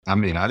I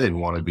mean, I didn't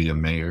want to be a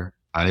mayor.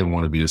 I didn't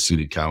want to be a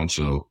city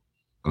council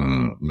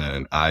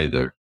man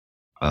either.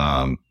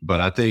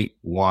 But I think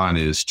one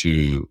is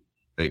to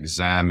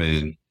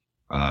examine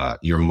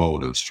your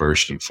motives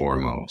first and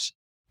foremost.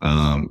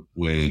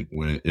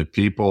 If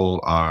people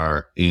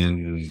are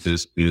in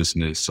this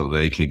business so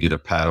they can get a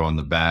pat on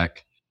the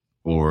back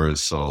or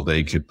so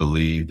they could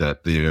believe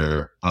that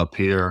they're up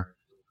here,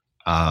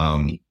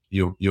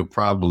 you'll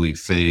probably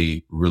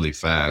fade really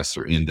fast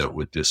or end up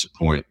with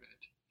disappointment.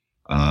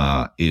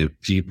 If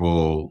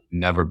people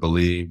never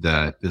believe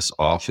that this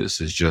office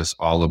is just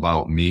all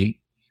about me,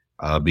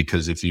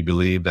 because if you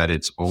believe that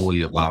it's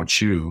only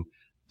about you,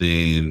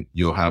 then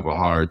you'll have a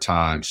hard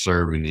time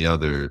serving the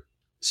other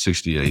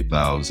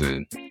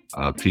 68,000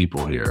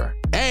 people here.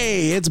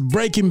 Hey, it's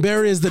Breaking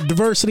Barriers, the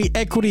diversity,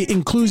 equity,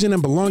 inclusion,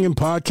 and belonging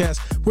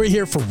podcast. We're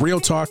here for real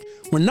talk.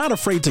 We're not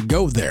afraid to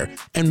go there.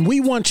 And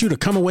we want you to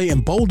come away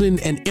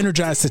emboldened and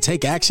energized to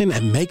take action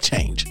and make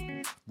change.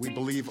 We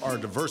believe our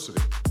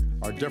diversity,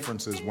 our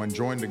differences, when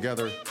joined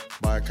together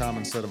by a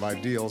common set of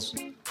ideals,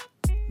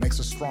 makes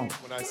us stronger.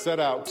 When I set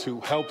out to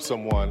help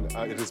someone,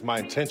 it is my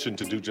intention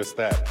to do just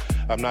that.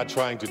 I'm not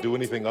trying to do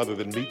anything other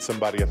than meet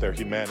somebody at their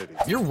humanity.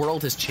 Your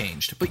world has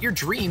changed, but your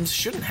dreams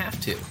shouldn't have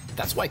to.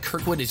 That's why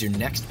Kirkwood is your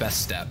next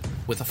best step.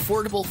 With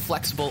affordable,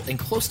 flexible, and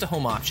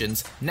close-to-home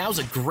options, now's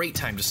a great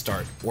time to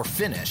start or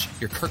finish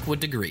your Kirkwood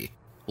degree.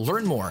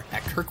 Learn more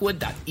at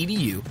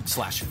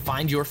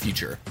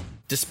kirkwood.edu/findyourfuture.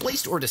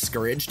 Displaced or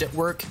discouraged at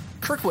work?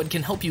 Kirkwood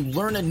can help you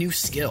learn a new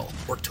skill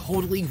or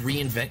totally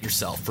reinvent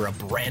yourself for a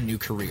brand new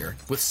career.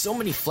 With so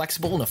many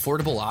flexible and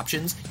affordable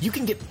options, you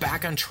can get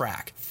back on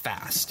track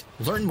fast.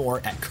 Learn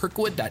more at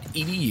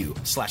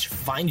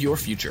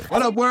kirkwood.edu/findyourfuture.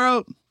 What up,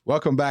 world?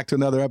 Welcome back to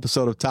another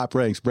episode of Top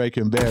Ranks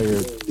Breaking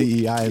Barriers,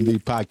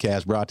 DEIMB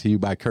podcast brought to you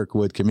by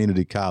Kirkwood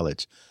Community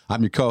College.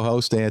 I'm your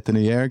co-host,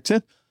 Anthony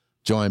Arrington,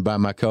 joined by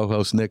my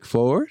co-host, Nick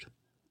Ford,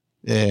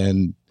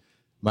 and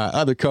my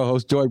other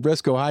co-host, Joy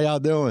Briscoe. How y'all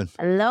doing?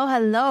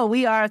 Hello.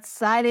 We are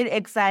excited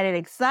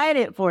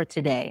for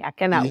today. I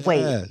cannot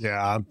wait.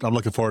 Yeah, I'm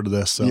looking forward to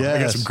this. So I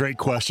got some great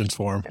questions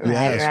for him.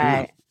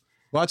 Right.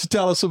 Why don't you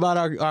tell us about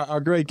our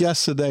great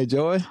guests today,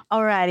 Joy?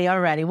 All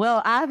righty.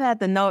 Well, I've had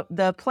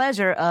the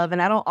pleasure of,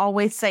 and I don't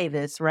always say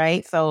this,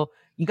 right? So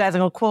you guys are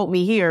going to quote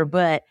me here,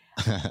 but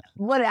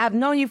I've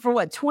known you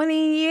for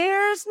 20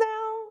 years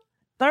now?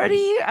 30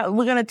 years?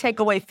 We're going to take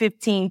away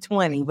 15,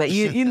 20, but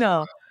you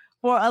know.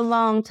 For a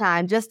long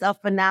time, just a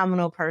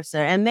phenomenal person.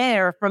 And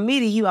there, from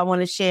me to you, I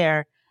want to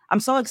share, I'm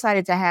so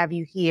excited to have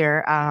you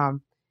here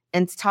and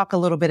to talk a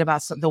little bit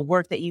about the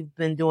work that you've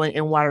been doing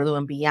in Waterloo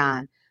and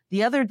beyond.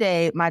 The other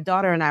day, my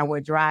daughter and I were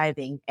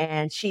driving,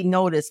 and she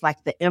noticed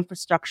the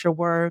infrastructure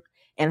work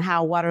and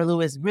how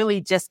Waterloo is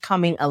really just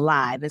coming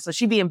alive. And so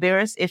she'd be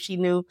embarrassed if she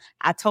knew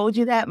I told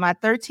you that, my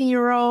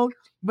 13-year-old.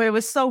 But it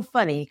was so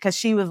funny because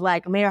she was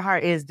like, Mayor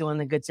Hart is doing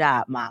a good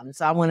job, Mom.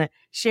 So I want to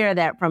share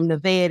that from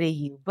Nevaeh to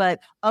you.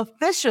 But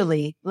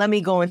officially, let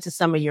me go into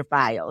some of your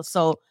bios.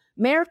 So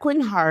Mayor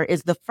Quentin Hart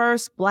is the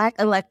first Black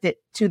elected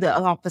to the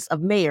office of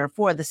mayor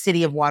for the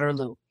city of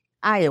Waterloo,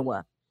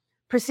 Iowa.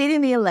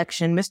 Preceding the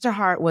election, Mr.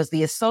 Hart was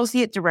the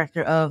Associate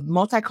Director of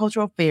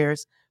Multicultural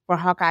Affairs for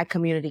Hawkeye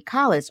Community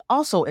College,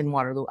 also in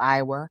Waterloo,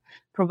 Iowa,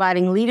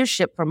 providing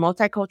leadership for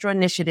multicultural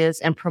initiatives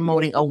and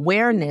promoting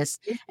awareness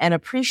and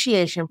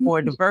appreciation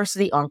for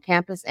diversity on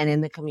campus and in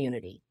the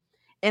community.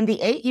 In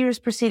the 8 years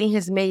preceding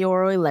his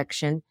mayoral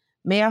election,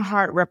 Mayor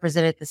Hart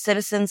represented the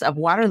citizens of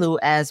Waterloo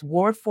as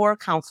Ward 4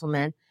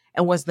 councilman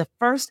and was the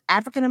first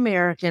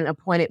African-American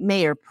appointed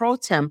mayor pro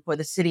tem for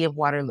the city of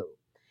Waterloo.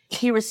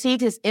 He received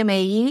his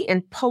MAE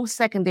in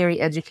post-secondary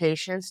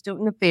education,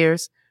 student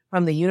affairs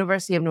from the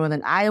University of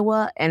Northern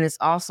Iowa, and is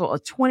also a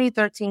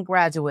 2013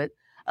 graduate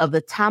of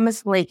the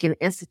Thomas Lakin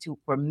Institute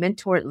for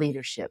Mentored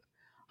Leadership.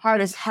 Hart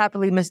is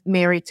happily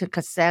married to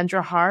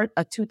Cassandra Hart,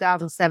 a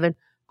 2007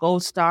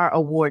 Gold Star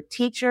Award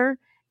teacher,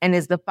 and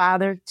is the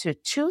father to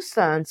 2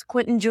 sons,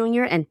 Quentin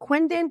Jr. and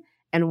Quindon,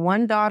 and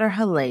 1 daughter,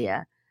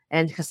 Halea.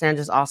 And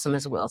Cassandra's awesome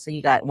as well. So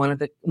you got one of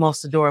the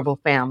most adorable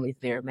families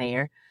there,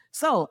 Mayor.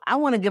 So I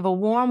want to give a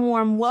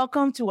warm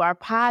welcome to our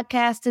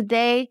podcast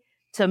today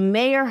to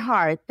Mayor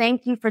Hart.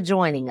 Thank you for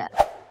joining us.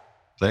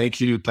 Thank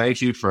you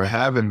for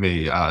having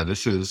me.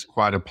 This is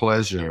quite a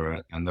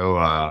pleasure. I know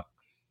I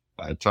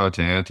talked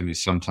to Anthony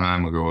some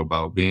time ago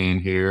about being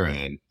here,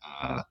 and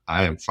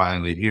I am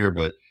finally here.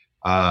 But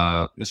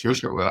Mr.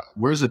 Hirschko,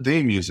 where's the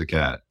theme music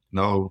at?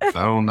 No, I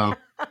don't know.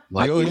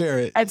 You'll hear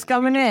it. It's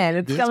coming in.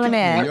 It's coming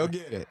in. You'll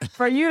get it.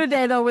 For you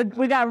today, though,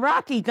 we got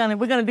Rocky coming.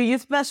 We're going to do your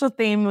special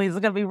theme music.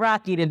 It's going to be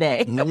Rocky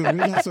today. We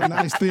got some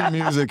nice theme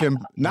music and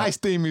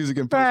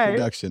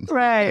post-production.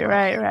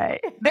 Right.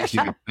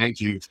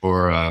 Thank you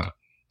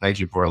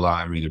for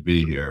allowing me to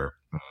be here.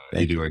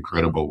 You do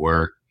incredible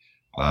work.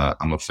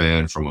 I'm a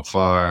fan from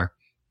afar,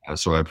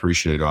 so I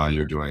appreciate all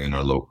you're doing in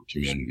our local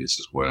communities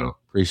as well.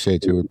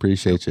 Appreciate you.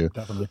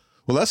 Definitely.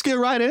 Well, let's get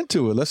right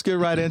into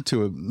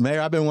it.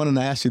 Mayor, I've been wanting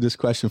to ask you this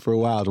question for a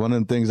while. It's one of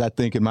the things I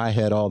think in my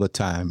head all the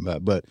time.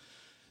 But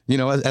you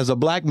know, as a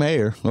black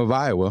mayor of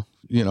Iowa,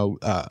 you know,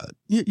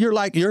 you're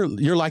like the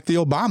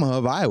Obama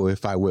of Iowa,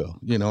 if I will,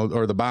 you know,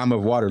 or the Obama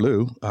of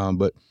Waterloo.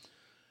 But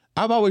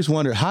I've always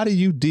wondered, how do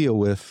you deal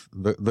with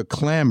the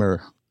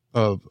clamor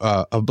of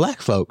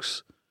black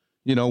folks?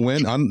 You know,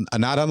 when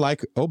not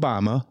unlike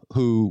Obama,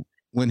 who,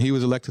 when he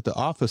was elected to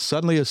office,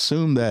 suddenly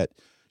assumed that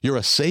you're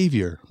a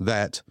savior,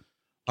 that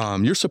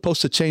you're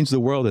supposed to change the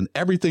world and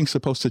everything's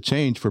supposed to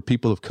change for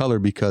people of color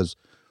because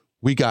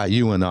we got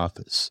you in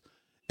office.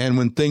 And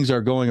when things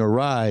are going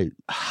awry,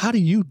 how do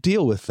you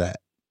deal with that?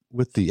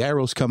 With the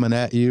arrows coming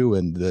at you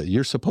and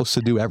you're supposed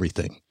to do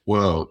everything.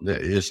 Well,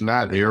 it's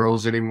not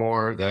arrows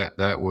anymore.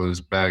 That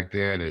was back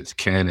then. It's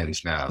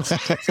cannons now.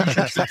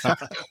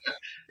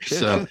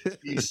 So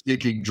he's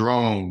sticking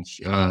drones.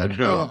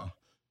 No.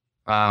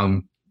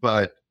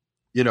 But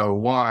you know,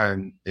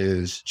 one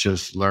is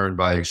just learn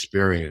by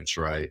experience,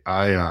 right?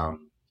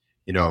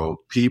 You know,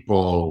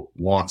 people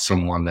want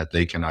someone that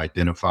they can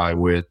identify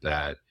with,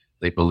 that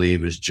they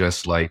believe is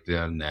just like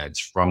them, that's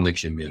from the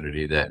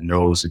community, that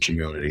knows the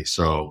community.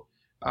 So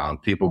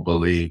people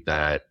believe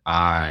that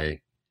I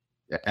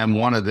am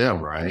one of them,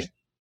 right?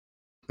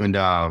 And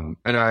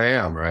I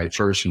am, right?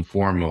 First and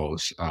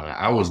foremost,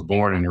 I was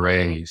born and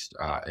raised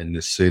in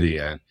this city,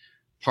 and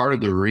part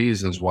of the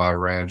reasons why I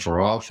ran for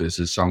office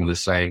is some of the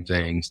same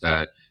things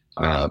that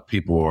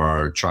people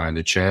are trying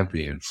to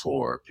champion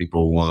for.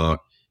 People want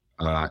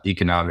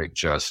economic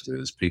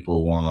justice.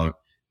 People want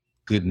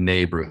good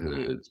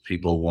neighborhoods.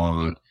 People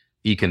want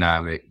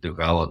economic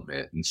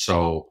development. And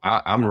so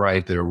I'm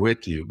right there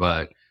with you.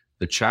 But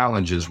the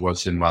challenge is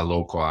what's in my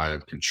local eye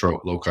of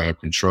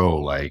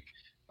control. Like,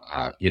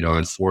 you know,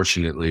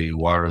 unfortunately,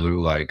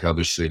 Waterloo, like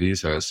other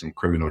cities, has some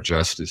criminal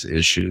justice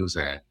issues.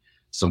 And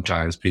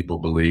sometimes people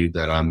believe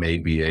that I may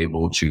be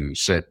able to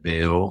set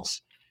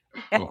bails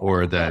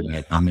or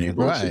that I'm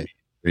able to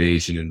be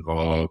engaged and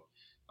involved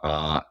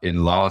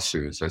in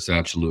lawsuits. That's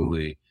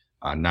absolutely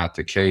not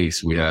the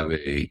case. We have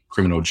a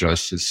criminal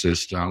justice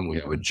system. We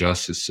have a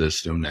justice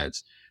system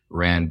that's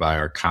ran by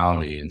our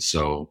county. And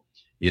so,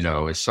 you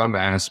know, in some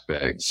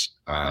aspects,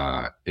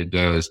 it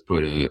does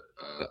put a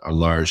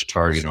large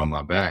target on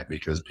my back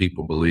because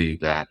people believe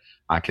that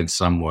I can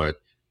somewhat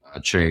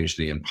change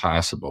the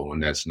impossible when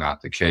that's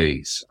not the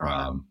case.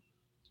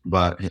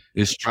 But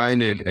it's trying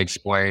to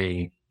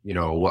explain, you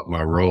know, what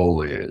my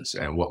role is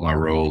and what my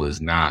role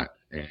is not.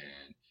 And,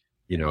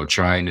 you know,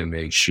 trying to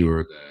make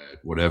sure that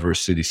whatever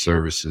city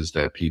services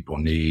that people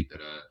need,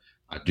 that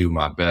I do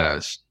my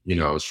best. You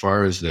know, as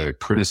far as the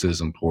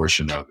criticism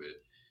portion of it,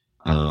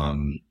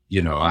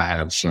 you know, I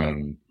have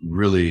some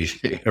really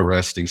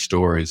interesting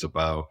stories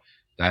about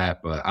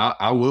that. But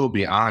I will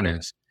be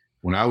honest,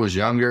 when I was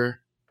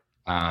younger,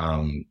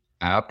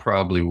 I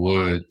probably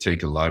would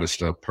take a lot of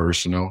stuff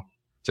personal,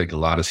 take a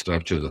lot of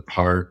stuff to the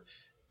heart.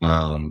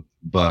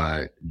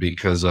 But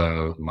because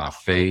of my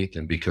faith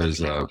and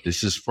because of,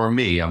 this is for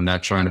me, I'm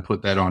not trying to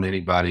put that on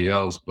anybody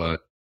else, but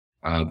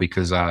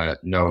because I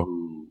know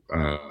who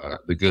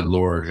the good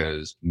Lord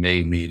has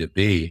made me to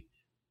be,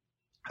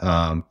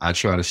 I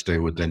try to stay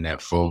within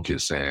that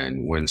focus.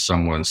 And when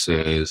someone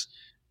says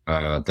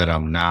that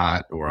I'm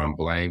not, or I'm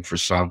blamed for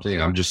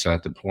something, I'm just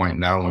at the point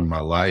now in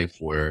my life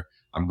where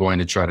I'm going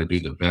to try to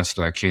do the best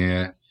I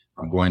can.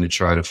 I'm going to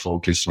try to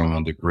focus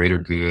on the greater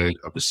good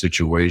of the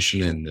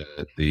situation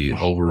and the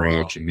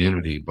overall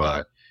community.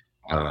 But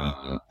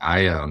I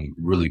am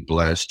really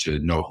blessed to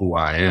know who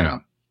I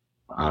am.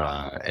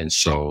 And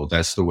so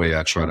that's the way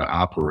I try to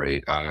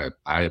operate. I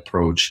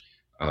approach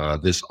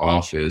this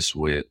office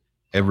with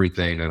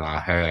everything that I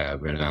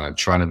have, and I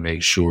try to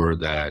make sure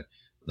that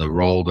the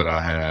role that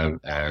I have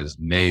as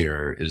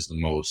mayor is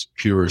the most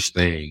purest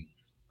thing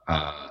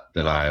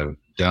that I've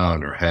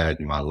done or had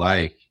in my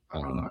life.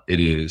 It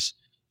is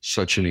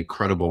such an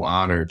incredible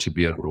honor to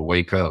be able to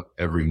wake up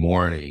every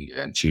morning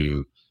and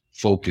to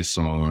focus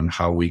on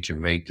how we can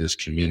make this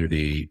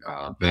community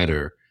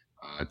better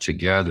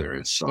together.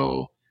 And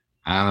so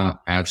I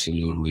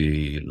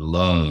absolutely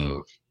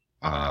love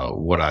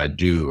what I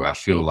do. I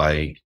feel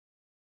like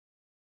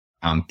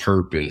I'm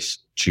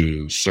purposed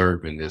to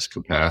serve in this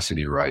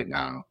capacity right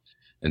now.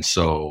 And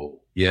so,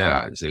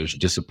 yeah, there's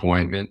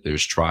disappointment,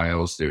 there's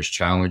trials, there's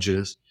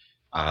challenges.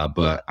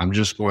 But I'm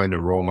just going to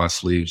roll my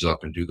sleeves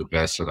up and do the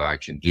best that I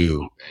can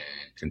do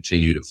and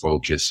continue to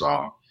focus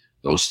on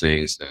those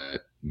things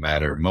that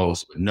matter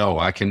most. But no,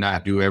 I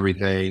cannot do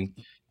everything.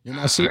 You're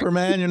not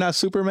Superman. You're not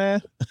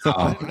Superman.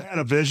 I had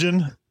a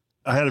vision.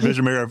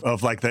 Mayor,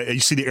 of like that. You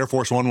see the Air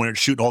Force One when it's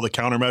shooting all the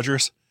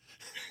countermeasures.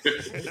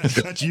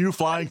 That's you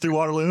flying through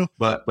Waterloo.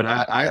 But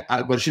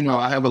you know,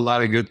 I have a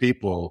lot of good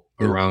people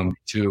around me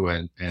too,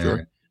 and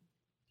sure.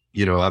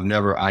 You know, I've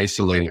never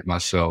isolated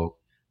myself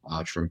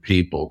from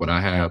people, but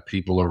I have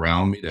people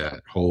around me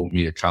that hold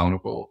me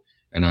accountable,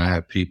 and I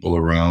have people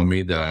around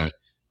me that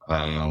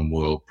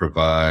will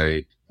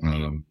provide,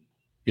 you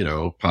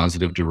know,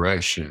 positive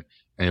direction.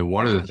 And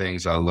one of the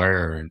things I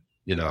learned,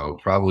 you know,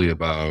 probably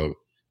about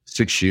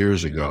 6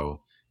 years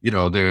ago, you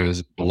know,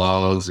 there's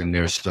blogs and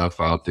there's stuff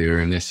out there,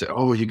 and they say,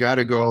 oh, you got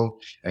to go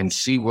and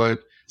see what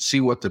see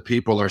what the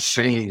people are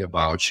saying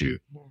about you.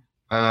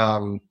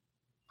 I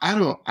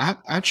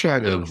try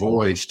to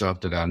avoid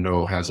stuff that I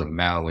know has a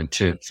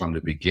malintent from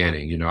the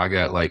beginning. You know, I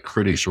got like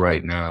critics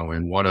right now,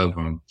 and one of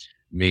them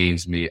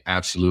means me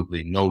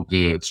absolutely no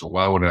good. So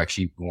why would I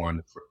keep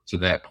going to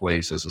that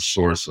place as a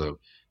source of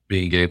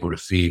being able to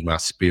feed my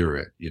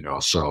spirit, you know?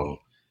 So,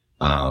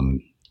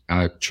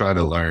 I try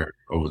to learn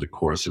over the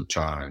course of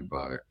time,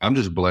 but I'm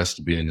just blessed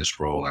to be in this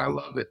role. And I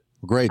love it.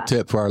 Great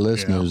tip for our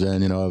listeners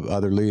and, you know,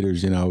 other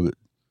leaders, you know,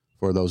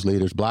 for those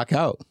leaders, block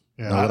out.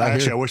 Yeah,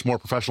 I wish more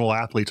professional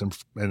athletes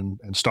and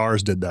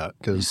stars did that,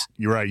 because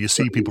you're right. You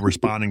see people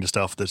responding to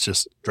stuff that's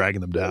just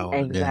dragging them down.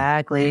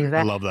 Exactly.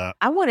 I love that.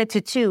 I wanted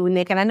to too,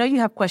 Nick, and I know you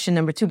have question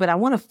number 2, but I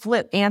want to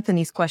flip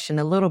Anthony's question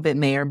a little bit,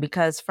 Mayor,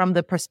 because from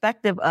the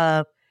perspective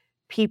of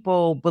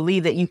people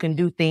believe that you can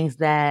do things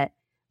that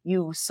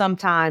you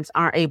sometimes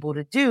aren't able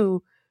to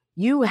do,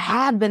 you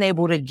have been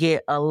able to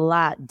get a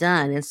lot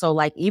done. And so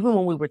like, even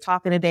when we were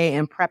talking today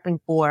and prepping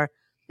for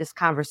this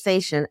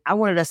conversation, I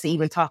wanted us to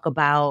even talk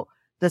about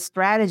the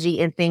strategy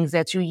and things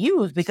that you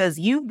use, because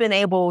you've been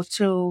able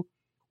to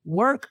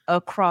work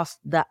across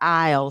the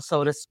aisle,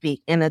 so to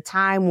speak, in a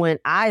time when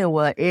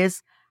Iowa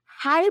is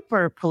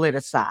hyper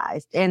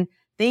politicized and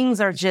things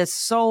are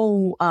just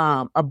so,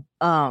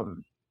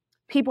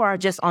 people are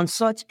just on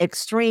such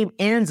extreme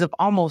ends of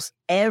almost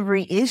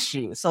every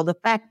issue. So the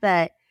fact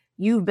that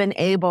you've been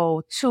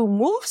able to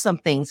move some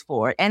things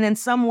forward and in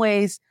some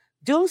ways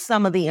do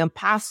some of the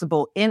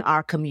impossible in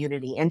our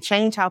community and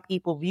change how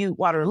people view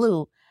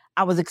Waterloo,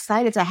 I was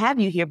excited to have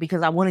you here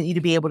because I wanted you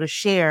to be able to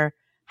share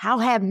how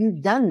have you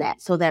done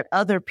that so that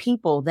other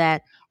people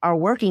that are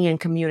working in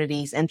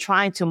communities and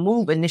trying to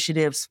move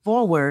initiatives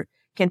forward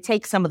can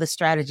take some of the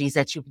strategies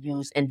that you've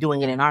used and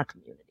doing it in our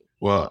community.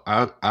 Well,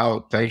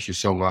 I'll thank you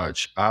so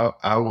much.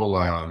 I will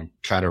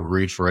kind of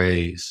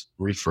rephrase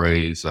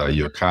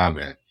your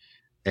comment,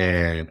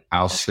 and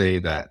I'll say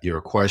that your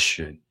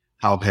question,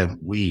 how have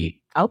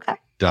we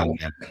done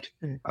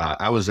that?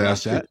 I was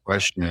asked that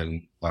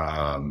question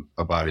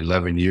about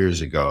 11 years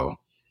ago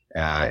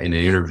in an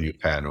interview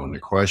panel, and the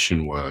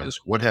question was,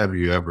 what have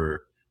you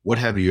ever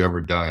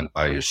done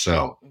by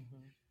yourself?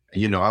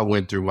 You know, I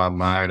went through my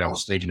mind. I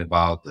was thinking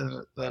about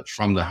the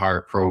From the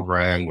Heart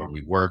program where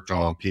we worked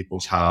on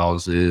people's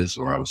houses,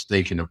 or I was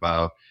thinking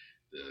about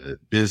the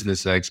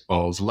business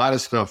expos, a lot of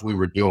stuff we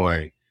were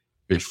doing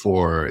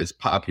before it's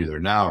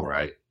popular now,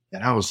 right?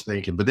 And I was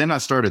thinking, but then I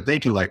started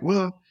thinking like,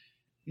 well,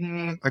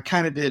 I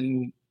kind of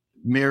didn't.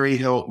 Mary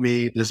helped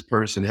me. This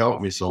person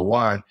helped me. So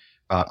why?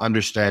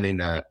 Understanding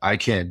that I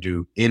can't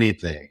do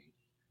anything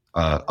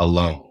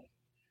alone.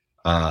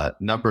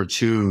 Number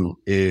 2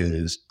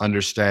 is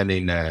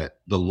understanding that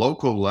the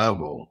local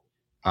level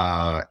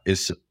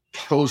is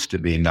supposed to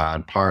be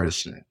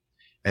nonpartisan,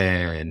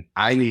 and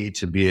I need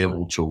to be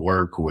able to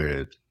work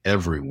with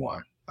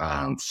everyone,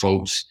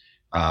 folks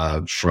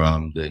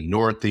from the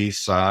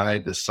Northeast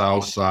side, the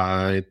South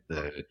side,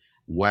 the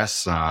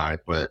West side,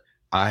 but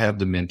I have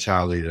the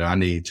mentality that I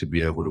need to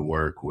be able to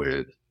work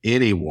with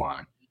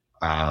anyone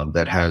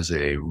that has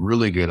a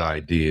really good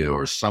idea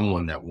or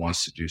someone that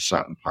wants to do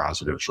something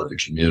positive for the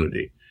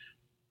community.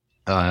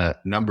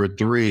 Number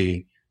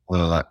 3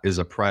 is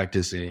a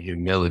practice in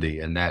humility,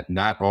 and that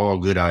not all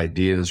good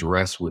ideas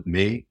rest with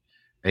me.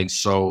 And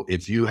so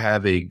if you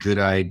have a good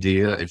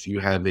idea, if you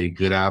have a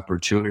good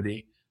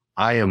opportunity,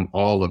 I am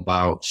all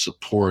about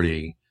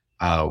supporting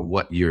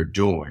what you're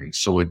doing.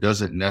 So it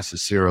doesn't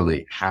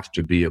necessarily have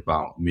to be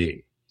about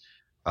me.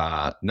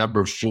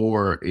 Number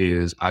 4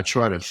 is I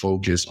try to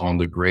focus on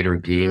the greater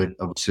good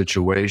of a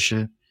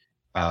situation,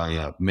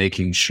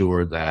 making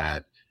sure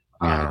that,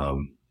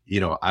 you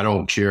know, I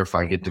don't care if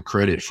I get the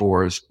credit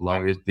for it as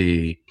long as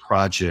the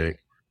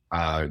project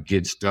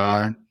gets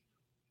done.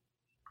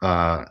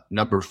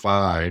 Number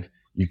 5,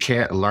 you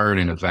can't learn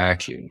in a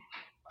vacuum.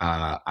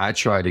 I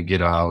try to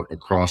get out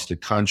across the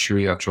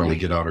country. I try to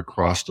get out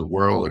across the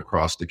world,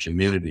 across the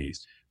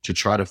communities, to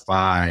try to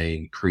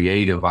find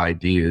creative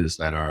ideas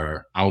that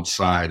are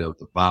outside of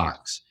the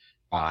box,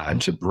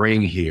 to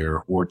bring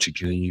here or to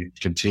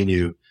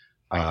continue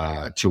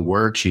to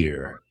work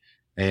here.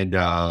 And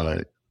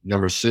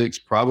number 6,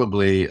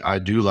 probably I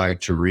do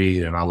like to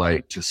read and I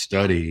like to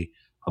study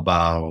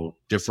about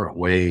different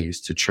ways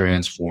to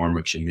transform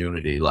a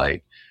community.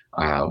 Like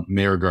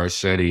Mayor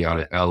Garcetti out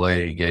of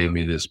LA gave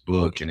me this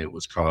book, and it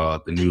was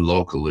called The New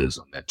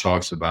Localism, that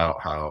talks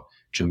about how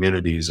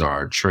communities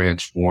are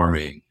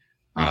transforming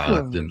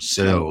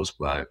themselves.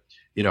 But,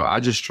 you know, I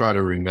just try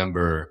to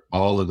remember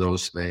all of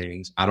those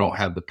things. I don't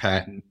have the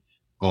patent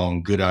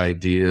on good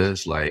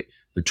ideas. Like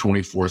the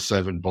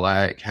 24/7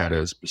 Black had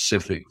a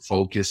specific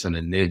focus and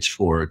a niche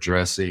for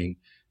addressing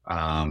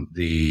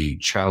the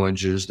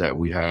challenges that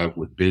we have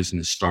with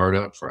business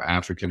startup for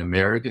African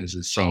Americans.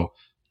 And so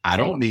I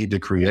don't need to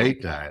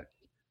create that.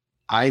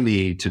 I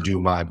need to do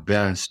my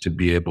best to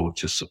be able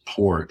to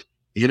support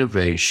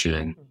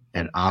innovation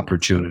and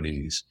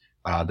opportunities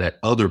that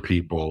other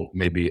people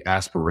may be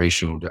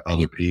aspirational to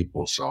other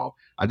people. So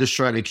I just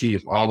try to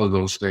keep all of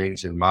those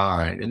things in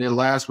mind. And then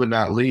last but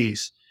not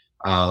least,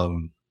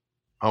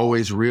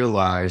 always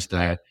realize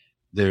that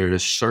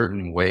there's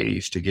certain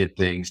ways to get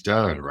things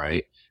done,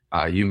 right?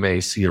 You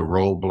may see a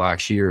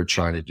roadblock here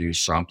trying to do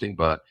something,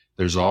 but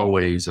there's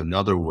always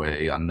another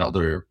way,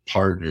 another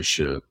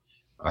partnership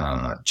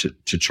to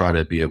try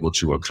to be able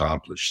to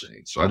accomplish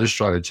things. So I just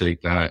try to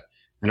take that,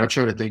 and I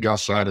try to think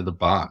outside of the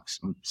box.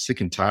 I'm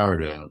sick and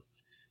tired of,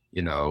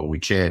 we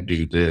can't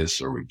do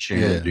this or we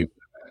can't do that.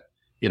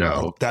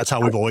 That's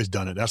how we've always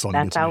done it.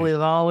 That's how we've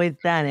always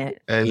done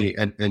it.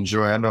 And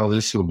Joy, I know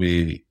this will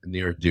be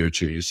near and dear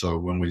to you. So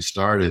when we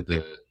started,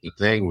 the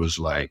thing was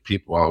like,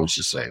 people always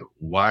just say,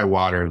 why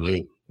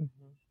Waterloo?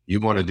 You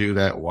want to do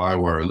that? Why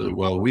Waterloo?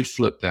 Well, we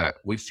flipped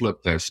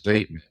that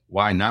statement.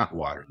 Why not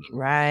Waterloo?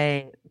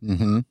 Right.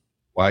 Mm-hmm.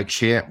 Why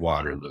can't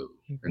Waterloo?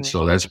 And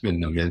so that's been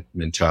the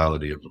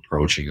mentality of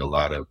approaching a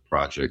lot of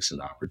projects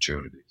and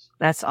opportunities.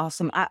 That's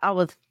awesome. I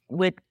was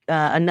with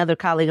another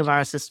colleague of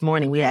ours this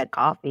morning. We had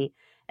coffee,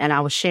 and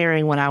I was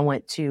sharing when I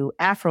went to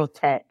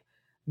Afrotech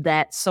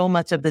that so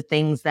much of the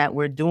things that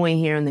we're doing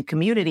here in the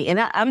community, and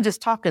I'm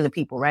just talking to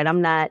people, right?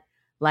 I'm not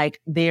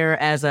like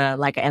there as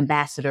an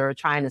ambassador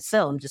trying to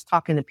sell. I'm just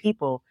talking to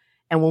people.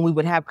 And when we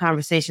would have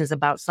conversations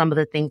about some of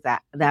the things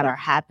that are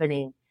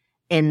happening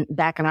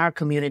back in our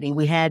community,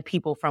 we had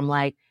people from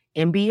like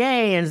MBA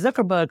and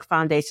Zuckerberg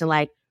Foundation,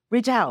 like,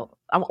 reach out.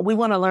 We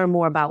want to learn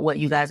more about what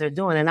you guys are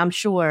doing. And I'm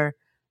sure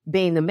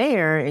being the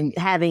mayor and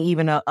having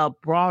even a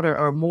broader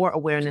or more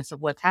awareness of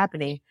what's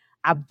happening,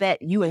 I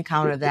bet you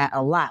encounter that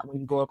a lot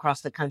when you go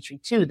across the country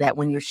too, that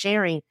when you're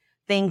sharing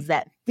things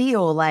that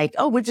feel like,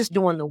 oh, we're just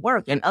doing the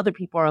work, and other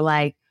people are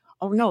like,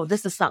 oh no,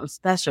 this is something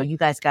special. You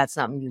guys got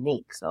something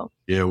unique. So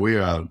yeah, we've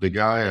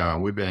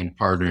been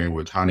partnering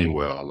with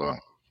Honeywell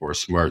for a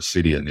smart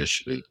city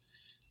initiative.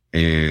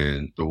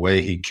 And the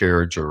way he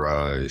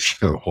characterized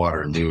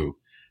Waterloo,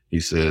 he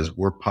says,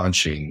 we're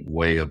punching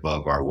way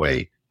above our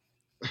weight.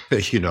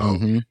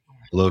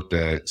 Looked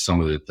at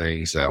some of the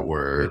things that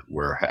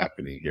were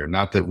happening here.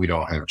 Not that we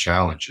don't have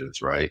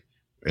challenges, right?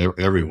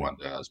 Everyone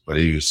does, but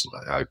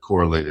I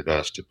correlated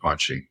us to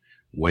punching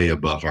way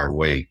above our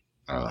weight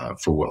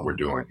for what we're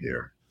doing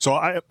here. So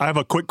I have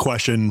a quick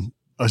question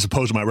as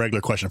opposed to my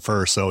regular question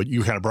first. So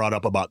you kind of brought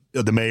up about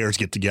the mayors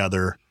get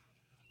together.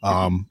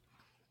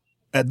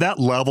 At that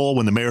level,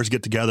 when the mayors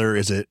get together,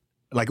 is it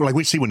like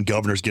we see when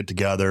governors get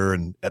together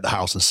and at the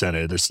House and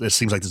Senate? It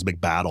seems like there's a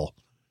big battle.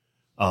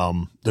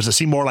 Does it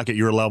seem more like at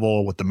your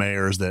level with the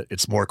mayors that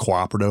it's more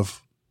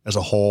cooperative as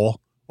a whole,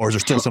 or is there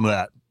still some of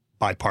that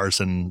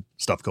bipartisan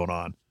stuff going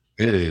on?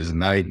 It is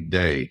night and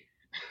day.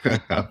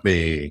 I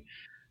mean,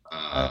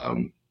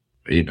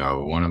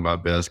 one of my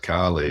best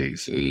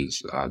colleagues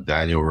is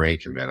Daniel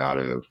Rankman out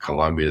of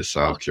Columbia,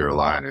 South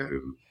Carolina,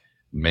 who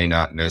may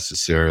not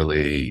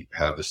necessarily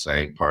have the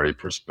same party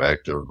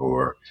perspective,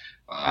 or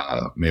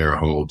Mayor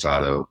Holtz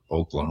out of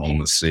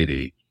Oklahoma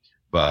City.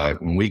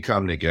 But when we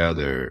come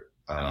together,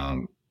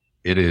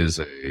 it is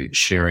a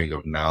sharing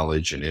of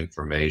knowledge and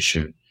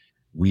information.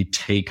 We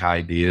take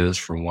ideas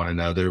from one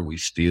another. We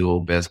steal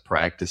best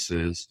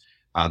practices.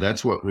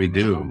 That's what we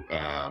do.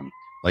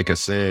 Like I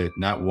said,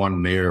 not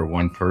one mayor,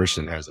 one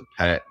person has a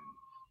patent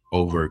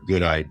over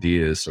good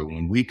ideas. So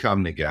when we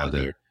come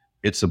together,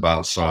 it's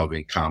about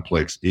solving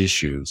complex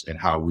issues and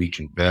how we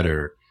can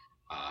better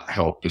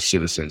help the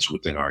citizens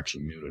within our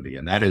community.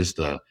 And that is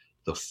the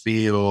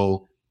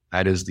feel,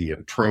 that is the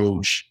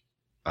approach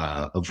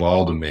of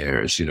all the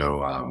mayors.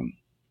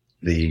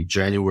 The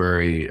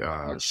January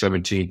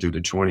 17th through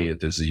the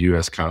 20th is the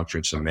U.S.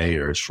 Conference of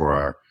Mayors for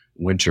our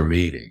winter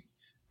meeting.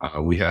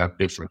 We have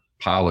different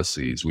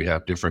policies. We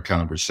have different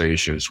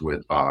conversations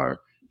with our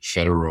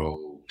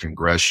federal,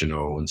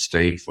 congressional, and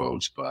state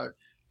folks, but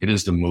it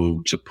is the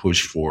move to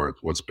push forth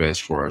what's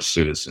best for our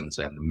citizens.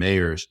 And the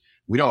mayors,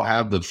 we don't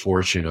have the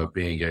fortune of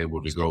being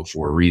able to go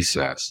for a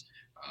recess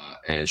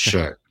and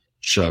shut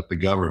the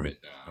government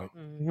down.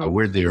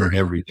 We're there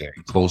every day,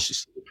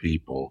 closest to the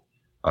people.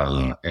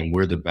 And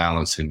we're the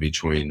balance in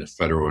between the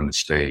federal and the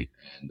state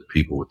and the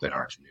people within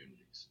our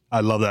communities. I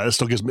love that.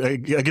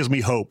 It gives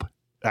me hope,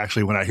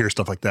 actually, when I hear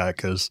stuff like that,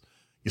 because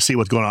you see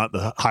what's going on at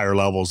the higher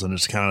levels, and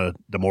it's kind of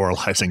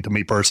demoralizing to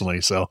me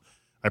personally. So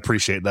I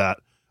appreciate that.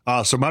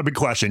 So my big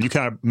question, you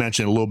kind of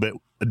mentioned a little bit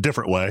a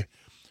different way.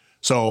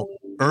 So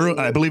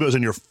I believe it was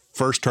in your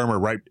first term or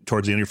right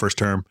towards the end of your first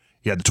term,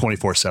 you had the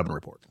 24/7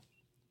 report.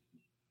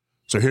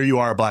 So here you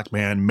are, a black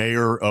man,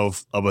 mayor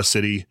of a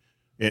city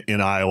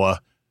in Iowa.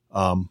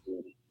 I'd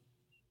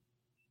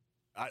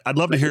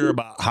love to hear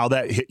about how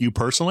that hit you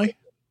personally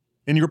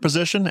in your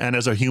position and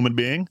as a human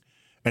being,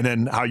 and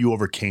then how you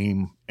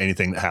overcame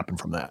anything that happened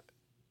from that.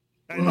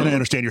 And I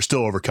understand you're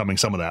still overcoming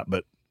some of that,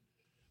 but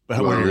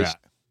where you're at.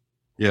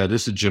 Yeah,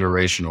 this is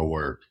generational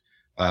work.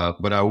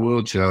 But I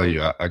will tell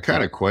you, I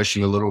kind of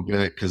question a little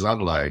bit, because I'm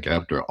like,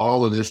 after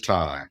all of this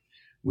time,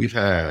 we've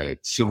had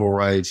civil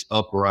rights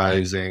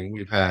uprising,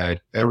 we've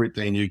had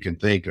everything you can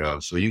think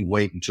of. So you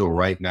wait until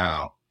right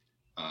now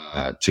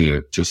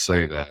to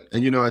say that.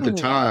 And at the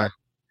time,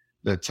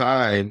 the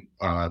time,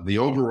 the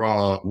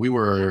overall, we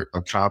were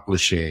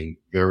accomplishing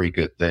very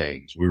good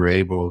things. We were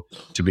able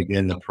to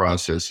begin the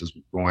process of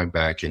going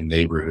back in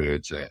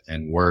neighborhoods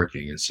and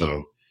working. And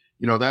so,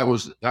 that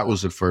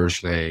was the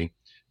first thing.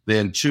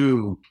 Then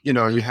two,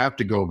 you have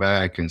to go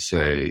back and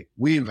say,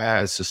 we've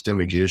had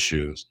systemic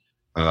issues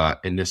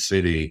in this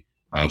city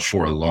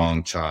for a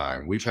long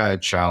time. We've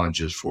had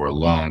challenges for a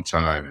long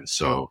time. And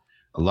so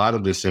a lot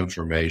of this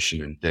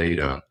information and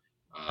data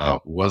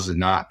was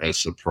not a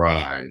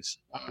surprise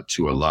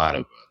to a lot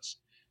of us.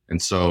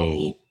 And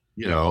so,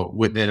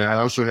 then I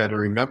also had to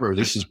remember,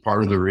 this is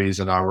part of the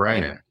reason I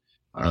ran.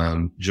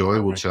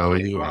 Joy will tell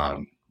you,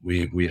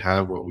 we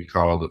have what we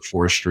call the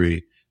 4th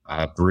Street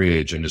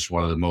Bridge, and it's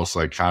one of the most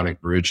iconic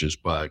bridges.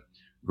 But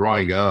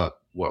growing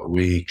up, what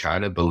we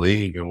kind of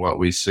believed and what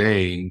we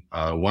seen,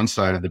 one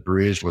side of the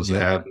bridge was the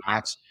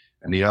have-nots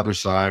and the other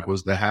side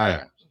was the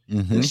haves.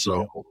 Mm-hmm. And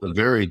so the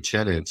very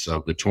tenets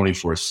of the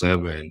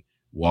 24/7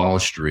 Wall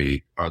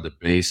Street are the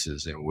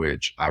basis in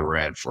which I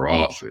ran for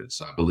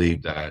office. I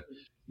believe that,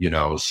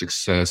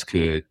 success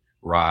could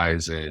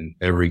rise in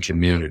every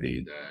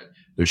community, that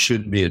there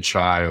shouldn't be a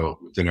child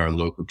within our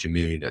local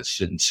community that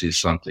shouldn't see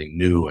something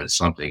new and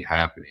something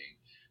happening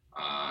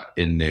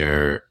in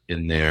their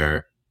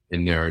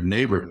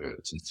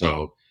neighborhoods. And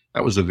so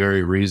that was the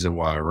very reason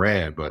why I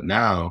ran. But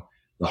now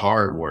the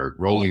hard work,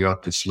 rolling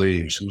up the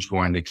sleeves, who's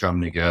going to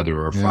come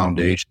together, or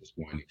foundation is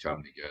going to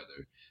come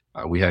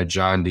together. We had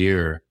John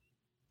Deere,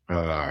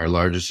 our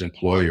largest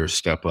employer,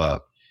 step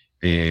up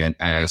and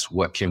ask,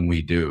 what can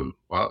we do?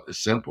 Well, it's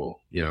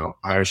simple,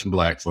 hire some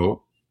Black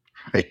folk,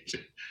 right?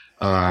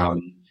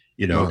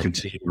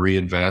 Continue to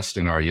reinvest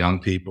in our young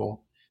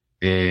people,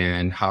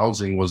 and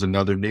housing was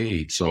another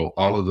need. So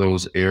all of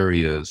those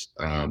areas,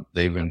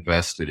 they've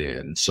invested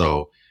in.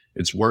 So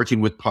it's working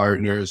with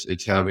partners.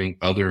 It's having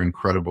other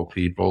incredible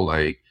people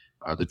like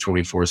the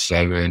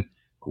 24/7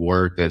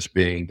 work that's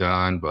being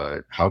done,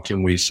 but how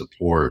can we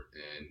support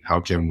and how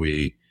can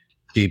we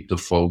keep the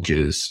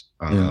focus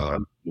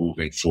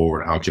moving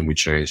forward? How can we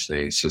change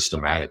things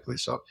systematically?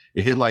 So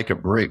it hit like a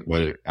brick,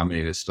 but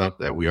it's stuff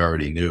that we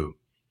already knew.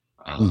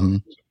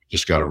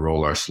 Just got to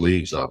roll our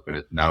sleeves up,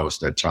 and now it's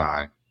that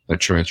time, that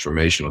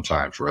transformational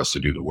time for us to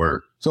do the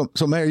work.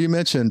 So Mayor, you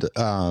mentioned,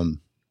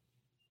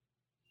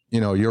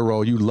 your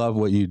role. You love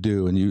what you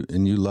do, and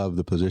you love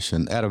the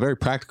position. At a very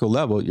practical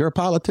level, you're a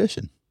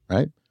politician,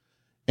 right?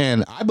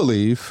 And I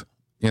believe,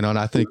 and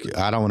I think,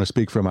 I don't want to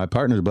speak for my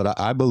partners, but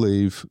I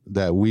believe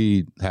that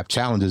we have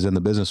challenges in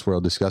the business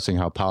world discussing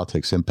how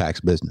politics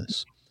impacts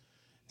business.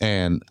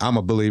 And I'm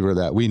a believer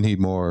that we need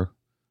more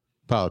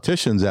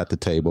politicians at the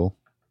table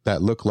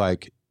that look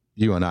like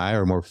you and I,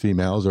 or more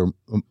females or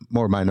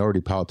more minority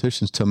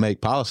politicians, to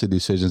make policy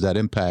decisions that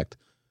impact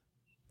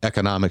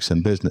economics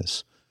and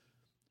business.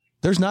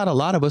 There's not a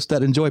lot of us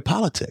that enjoy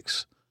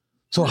politics.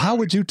 So how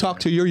would you talk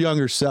to your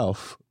younger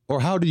self,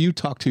 or how do you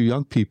talk to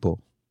young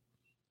people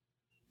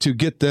to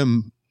get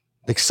them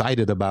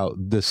excited about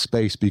this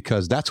space?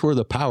 Because that's where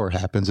the power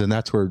happens, and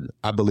that's where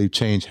I believe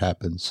change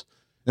happens,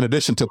 in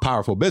addition to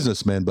powerful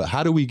businessmen. But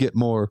how do we get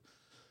more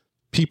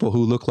people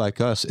who look like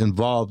us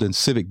involved in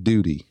civic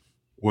duty?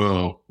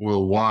 Well,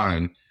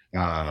 one,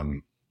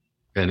 and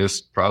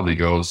this probably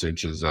goes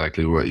into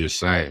exactly what you're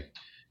saying.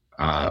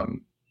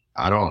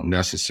 I don't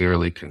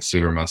necessarily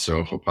consider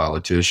myself a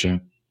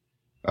politician.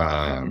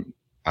 I'm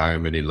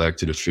an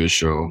elected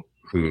official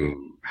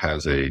who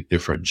has a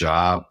different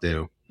job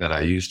that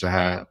I used to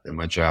have, and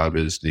my job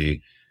is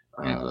the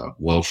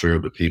welfare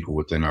of the people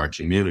within our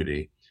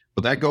community.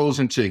 But that goes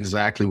into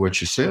exactly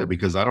what you said,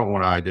 because I don't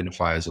want to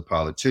identify as a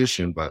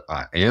politician, but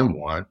I am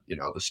one,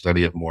 the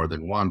study of more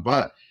than one.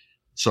 But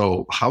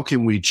so how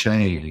can we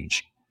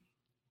change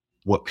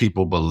what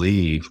people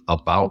believe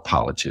about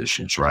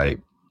politicians, right?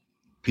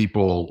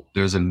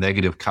 There's a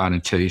negative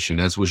connotation,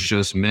 as was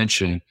just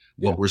mentioned,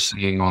 what we're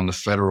seeing on the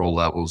federal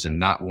levels, and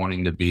not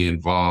wanting to be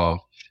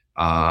involved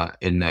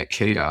in that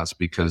chaos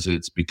because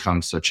it's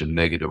become such a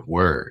negative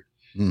word.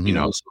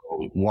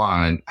 So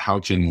one, how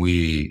can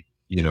we,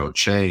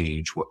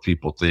 change what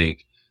people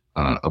think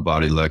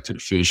about elected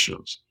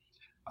officials?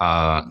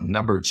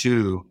 Number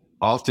two,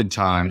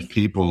 oftentimes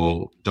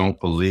people don't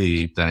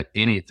believe that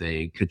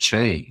anything could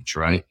change,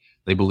 right?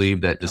 They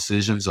believe that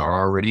decisions are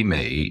already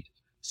made.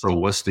 So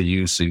what's the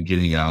use in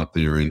getting out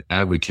there and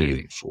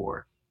advocating for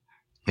it?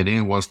 And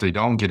then once they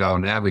don't get out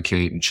and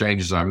advocate and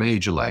changes are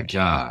made, you're like,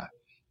 God,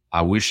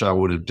 I wish I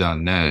would have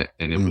done that,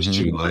 and it was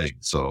too late.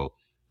 So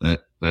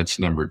that's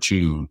number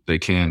two. They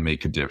can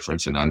make a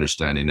difference in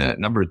understanding that.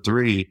 Number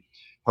three,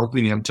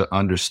 helping them to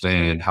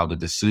understand how the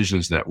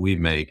decisions that we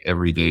make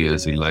every day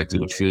as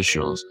elected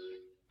officials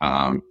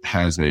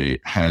has a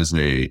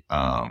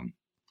I'm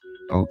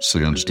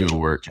still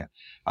working.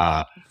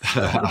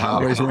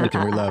 Always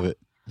working. We love it.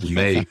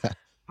 May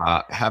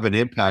have an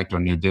impact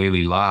on your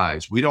daily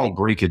lives. We don't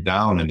break it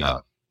down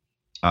enough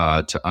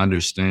to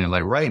understand.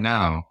 Like right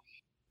now,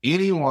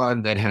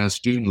 anyone that has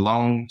student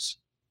loans,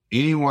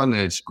 anyone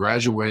that's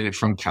graduated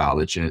from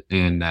college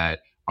and that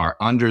are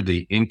under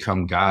the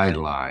income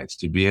guidelines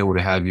to be able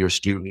to have your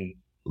student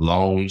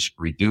loans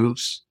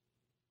reduce,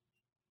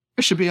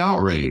 it should be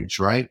outrage,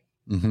 right?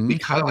 Mm-hmm.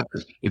 Because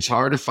it's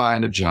hard to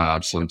find a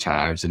job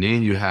sometimes. And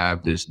then you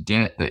have this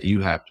debt that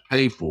you have to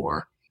pay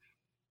for.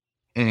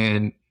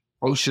 And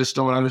folks just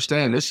don't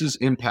understand. This is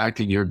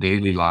impacting your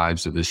daily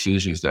lives, the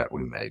decisions that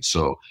we make.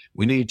 So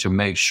we need to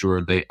make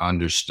sure they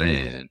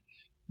understand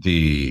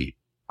the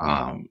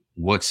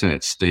what's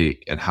at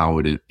stake and how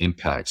it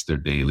impacts their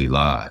daily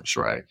lives,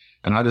 right?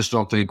 And I just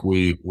don't think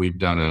we've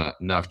done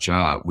enough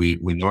job. We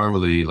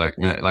normally, like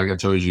I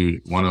told you,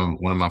 one of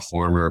my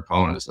former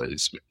opponents, like,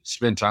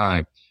 spend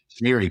time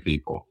smearing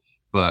people,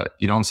 but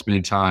you don't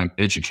spend time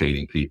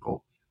educating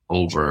people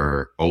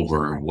over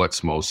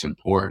what's most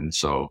important.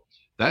 So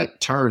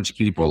that turns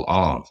people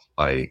off,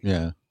 like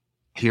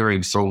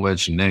hearing so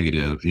much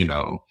negative,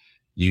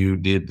 you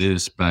did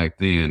this back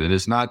then. And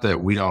it's not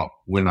that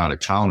we're not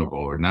accountable,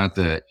 or not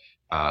that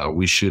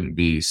we shouldn't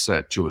be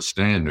set to a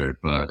standard,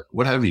 but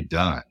what have you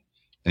done?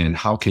 And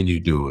how can you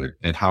do it?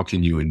 And how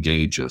can you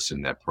engage us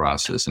in that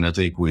process? And I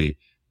think we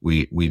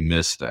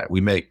miss that.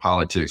 We make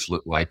politics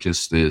look like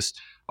it's this,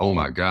 oh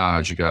my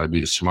God, you got to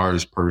be the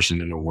smartest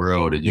person in the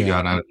world and you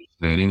got to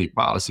understand any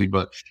policy.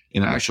 But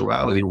in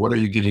actuality, what are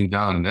you getting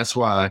done? And that's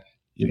why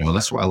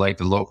I like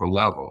the local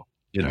level.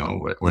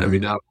 What have you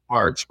done for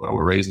parks? Well,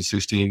 we're raising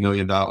 $16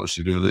 million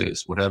to do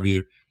this. What have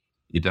you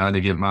done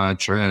to get my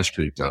trash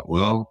picked up?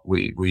 Well,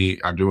 we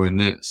are doing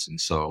this.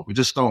 And so we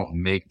just don't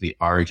make the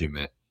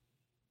argument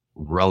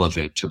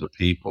relevant to the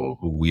people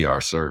who we are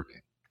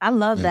serving. I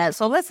love that.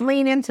 So let's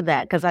lean into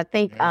that, because I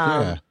think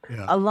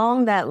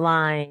along that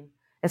line,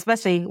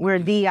 especially we're a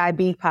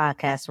DEIB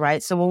podcast,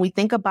 right? So when we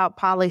think about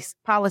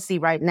policy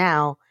right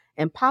now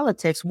and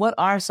politics, what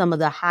are some of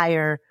the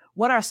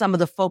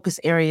focus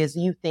areas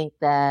you think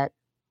that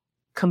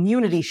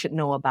community should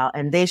know about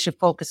and they should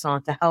focus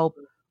on to help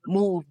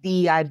move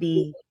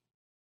DEIB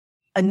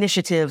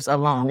initiatives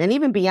along? And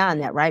even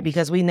beyond that, right?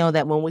 Because we know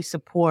that when we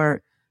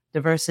support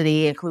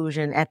diversity,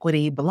 inclusion,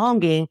 equity,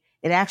 belonging,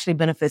 it actually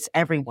benefits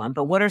everyone.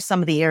 But what are some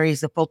of the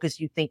areas of focus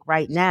you think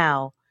right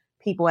now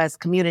people as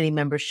community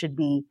members should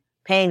be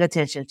paying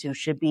attention to,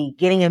 should be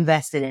getting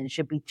invested in,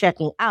 should be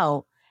checking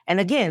out? And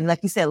again, like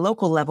you said,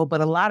 local level,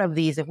 but a lot of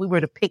these, if we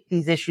were to pick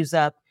these issues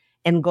up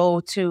and go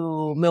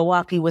to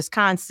Milwaukee,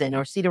 Wisconsin,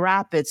 or Cedar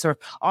Rapids, or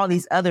all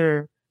these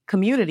other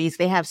communities,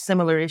 they have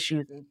similar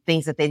issues and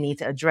things that they need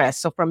to address.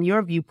 So from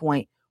your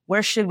viewpoint,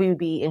 where should we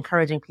be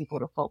encouraging people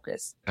to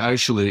focus?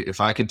 Actually, if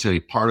I can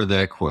take part of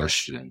that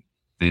question,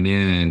 and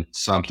then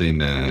something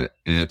that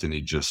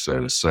Anthony just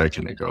said a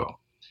second ago,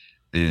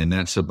 and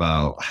that's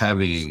about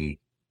having,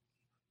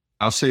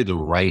 I'll say, the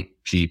right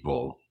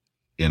people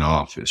in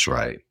office,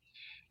 right?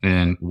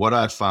 And what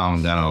I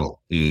found out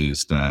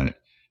is that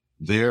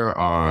there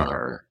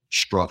are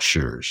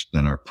structures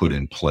that are put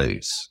in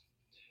place,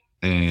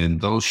 and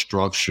those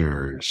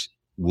structures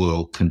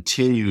will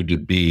continue to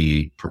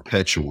be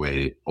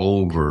perpetuated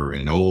over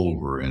and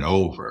over and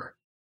over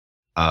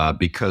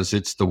because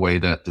it's the way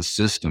that the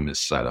system is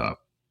set up.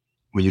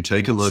 When you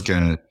take a look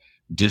at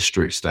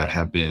districts that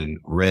have been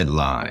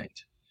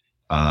redlined,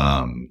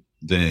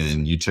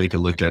 then you take a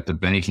look at the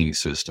banking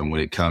system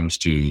when it comes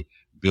to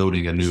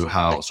building a new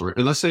house. Or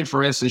let's say,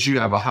 for instance, you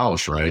have a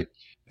house, right?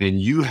 And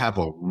you have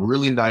a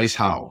really nice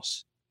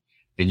house,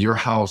 and your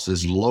house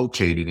is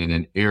located in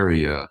an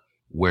area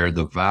where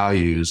the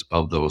values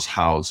of those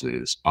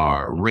houses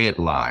are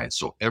redlined.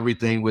 So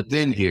everything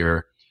within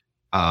here,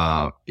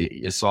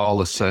 it's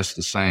all assessed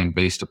the same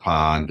based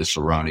upon the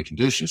surrounding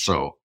conditions.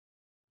 So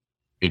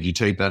if you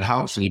take that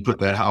house and you put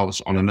that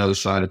house on another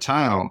side of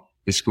town,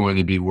 it's going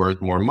to be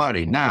worth more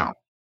money. Now,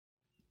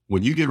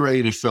 when you get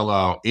ready to fill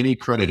out any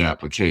credit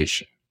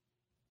application,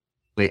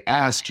 they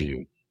ask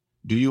you,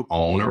 do you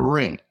own or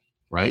rent,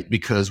 right?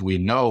 Because we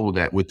know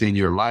that within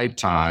your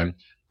lifetime,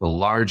 the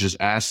largest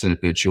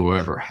asset that you'll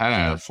ever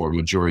have for a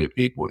majority of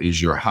people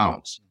is your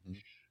house. Mm-hmm.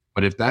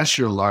 But if that's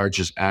your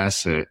largest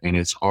asset and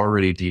it's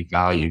already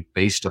devalued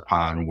based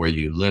upon where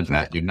you live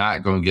at, you're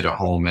not going to get a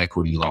home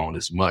equity loan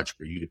as much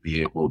for you to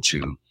be able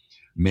to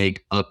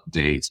make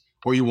updates,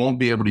 or you won't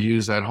be able to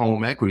use that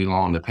home equity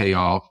loan to pay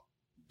off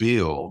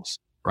bills,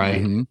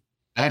 right? Mm-hmm.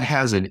 That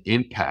has an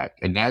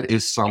impact, and that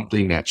is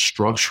something that's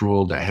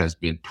structural, that has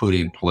been put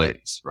in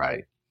place,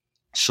 right?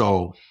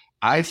 So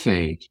I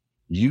think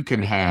you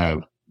can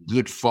have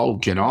good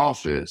folk in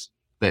office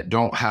that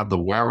don't have the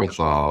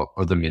wherewithal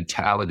or the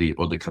mentality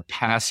or the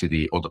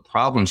capacity or the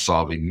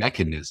problem-solving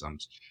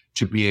mechanisms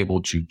to be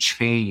able to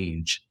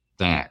change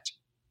that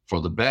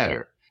for the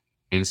better.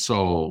 And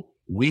so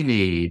we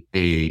need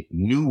a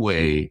new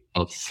way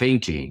of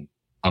thinking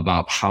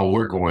about how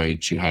we're going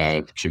to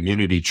have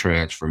community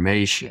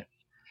transformation,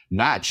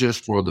 not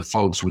just for the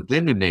folks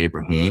within the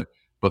neighborhood,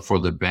 but for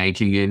the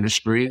banking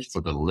industry,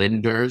 for the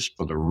lenders,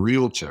 for the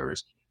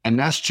realtors. And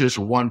that's just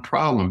one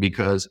problem,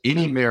 because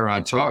any mayor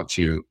I talk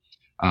to,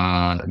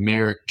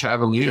 Mayor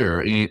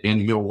Cavalier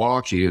in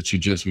Milwaukee, as you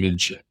just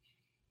mentioned,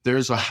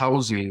 there's a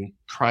housing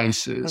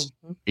crisis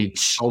in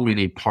so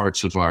many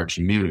parts of our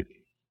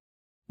community.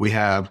 We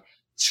have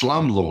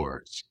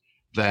slumlords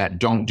that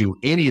don't do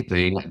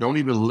anything, don't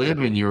even live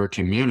in your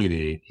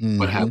community,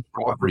 but have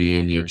property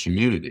in your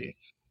community.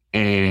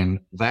 And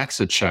that's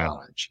a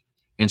challenge.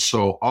 And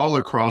so all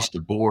across the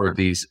board,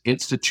 these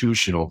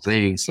institutional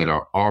things that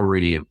are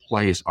already in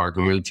place are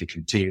going to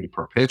continue to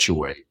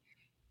perpetuate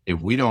if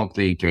we don't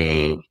think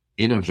of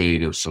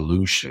innovative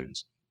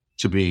solutions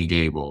to being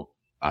able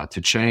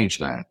to change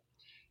that.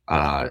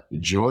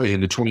 Joy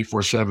in the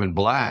 24/7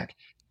 Black,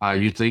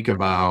 you think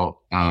about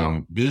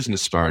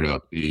business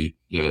startup. The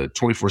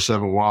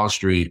 24/7 Wall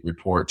Street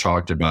report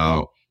talked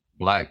about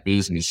Black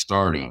business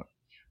startup.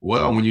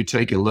 Well, when you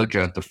take a look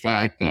at the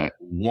fact that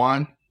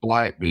one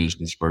Black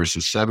business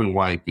versus 7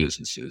 white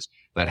businesses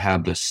that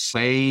have the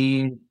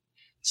same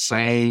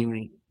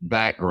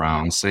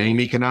background, same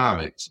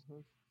economics,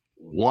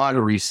 one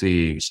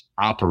receives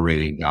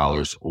operating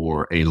dollars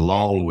or a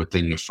loan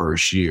within the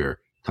first year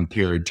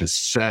compared to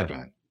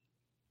 7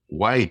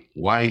 white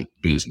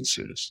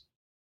businesses,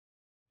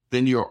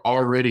 then you're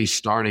already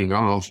starting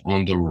off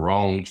on the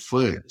wrong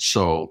foot.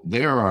 So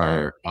there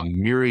are a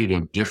myriad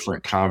of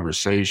different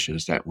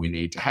conversations that we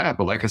need to have.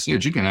 But like I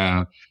said, you can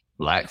have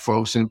Black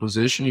folks in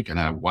position, you can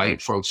have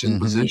white folks in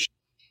position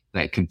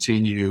that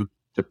continue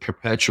to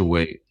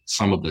perpetuate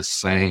some of the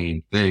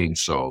same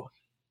things. So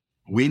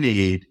we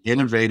need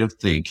innovative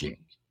thinking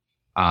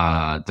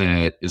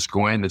that is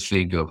going to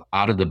think of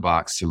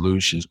out-of-the-box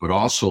solutions, but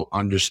also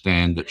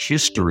understand the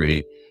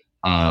history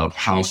of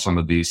how some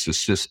of these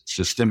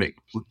systemic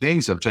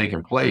things have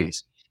taken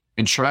place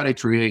and try to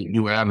create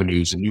new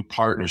avenues and new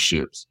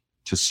partnerships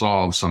to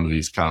solve some of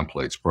these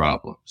complex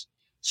problems.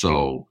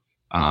 So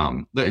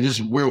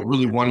just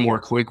really one more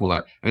quick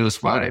one. It was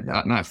funny,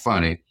 not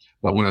funny,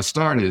 but when I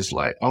started, it's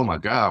like, oh my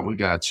God, we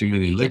got too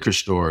many liquor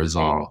stores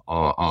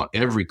on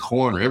every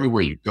corner.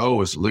 Everywhere you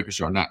go is a liquor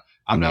store.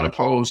 I'm not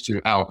opposed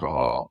to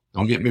alcohol.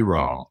 Don't get me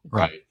wrong,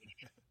 right?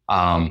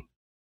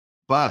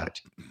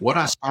 But what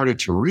I started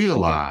to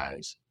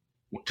realize,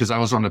 because I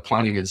was on the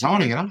planning and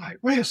zoning, and I'm like,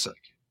 wait a second,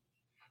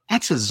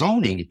 that's a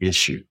zoning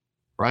issue,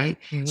 right?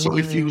 So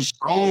if you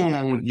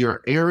zone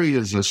your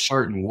areas a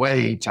certain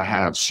way to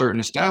have certain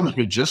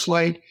establishments, just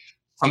like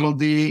some of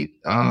the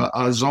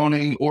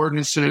zoning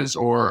ordinances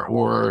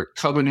or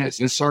covenants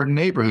in certain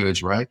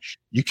neighborhoods, right?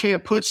 You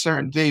can't put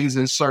certain things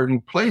in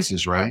certain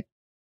places, right?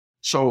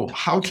 So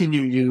how can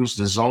you use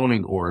the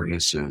zoning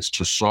ordinances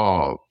to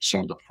solve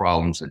some of the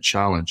problems and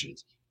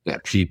challenges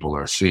that people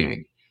are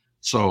seeing?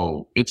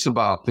 So it's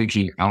about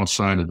thinking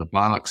outside of the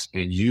box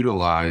and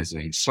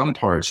utilizing some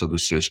parts of the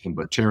system,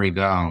 but tearing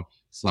down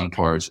some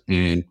parts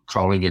and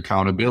calling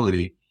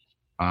accountability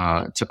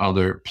to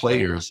other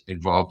players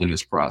involved in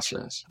this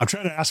process. I'm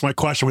trying to ask my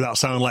question without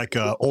sounding like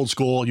old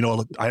school. You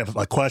know, I have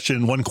a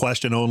question, one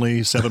question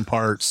only, 7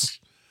 parts,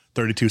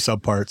 32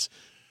 subparts.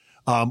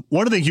 One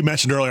of the things you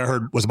mentioned earlier I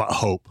heard was about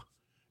hope.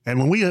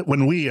 And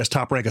when we as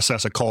Top Rank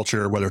assess a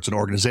culture, whether it's an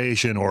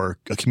organization or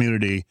a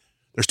community,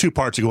 there's 2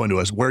 parts that go into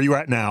it. Where you're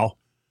at now,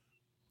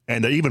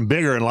 and they're even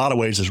bigger in a lot of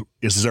ways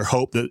is there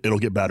hope that it'll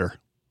get better?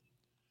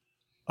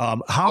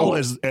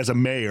 As a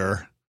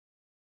mayor,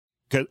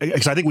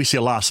 because I think we see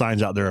a lot of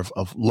signs out there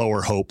of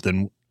lower hope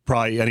than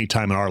probably any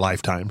time in our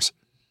lifetimes.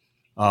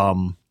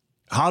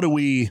 How do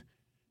we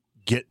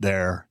get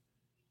there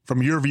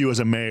from your view as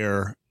a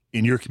mayor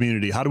in your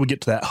community? How do we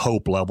get to that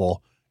hope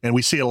level? And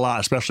we see a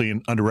lot, especially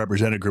in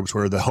underrepresented groups,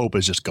 where the hope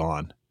is just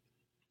gone,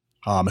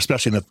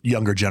 especially in the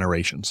younger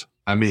generations.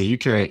 I mean, you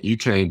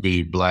can't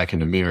be Black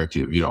in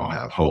America if you don't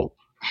have hope.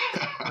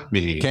 I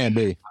mean, Can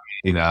be.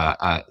 You know,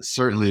 I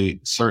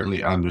certainly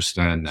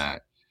understand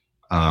that.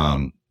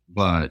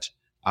 But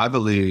I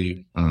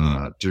believe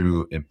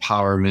through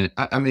empowerment,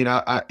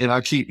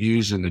 I keep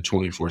using the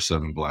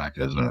 24/7 Black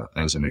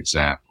as an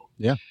example.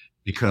 Yeah.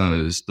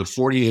 Because the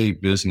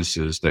 48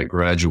 businesses that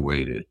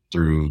graduated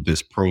through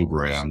this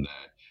program,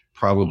 that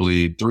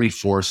probably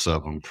 3/4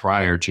 of them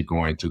prior to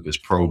going through this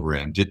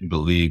program didn't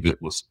believe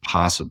it was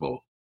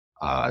possible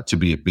to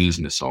be a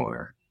business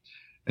owner.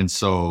 And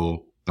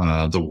so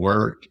the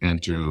work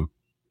and through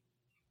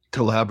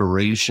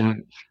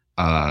collaboration,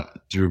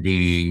 through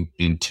being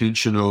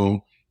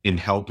intentional in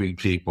helping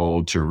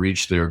people to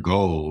reach their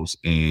goals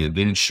and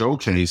then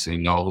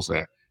showcasing those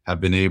that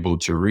have been able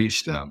to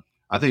reach them,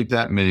 I think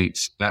that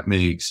makes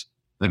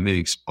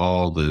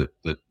all the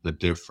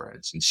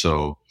difference. And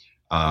so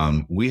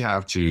we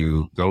have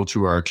to go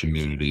to our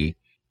community.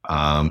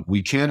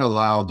 We can't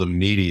allow the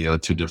media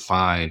to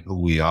define who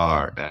we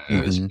are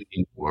as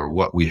people or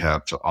what we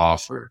have to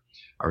offer.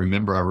 I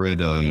remember I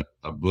read a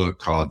book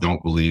called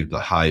Don't Believe the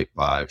Hype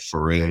by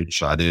Fareed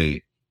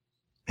Shadeh.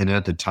 And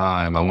at the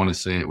time, I want to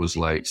say it was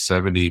like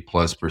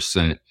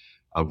 70+%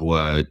 of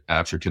what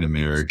African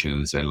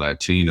Americans and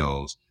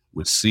Latinos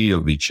would see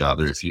of each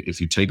other.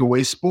 If you take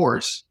away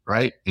sports,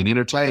 right, and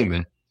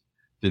entertainment,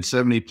 then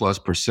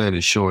 70+%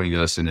 is showing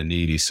us in a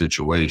needy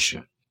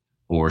situation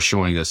or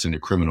showing us in a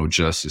criminal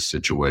justice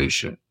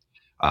situation.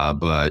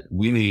 But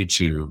we need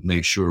to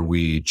make sure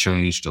we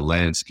change the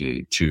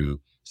landscape to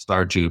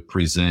start to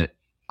present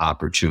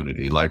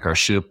opportunity. Like our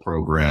SHIFT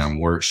program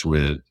works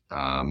with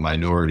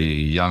minority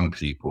young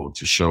people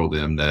to show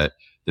them that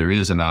there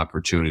is an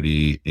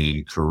opportunity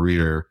in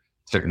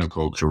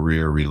technical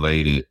career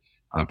related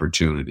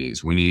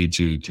opportunities. We need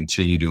to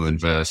continue to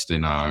invest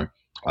in our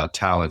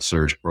talent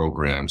search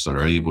programs that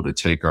are able to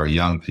take our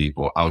young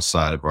people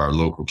outside of our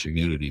local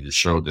community to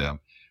show them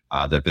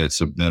that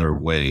that's a better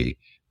way.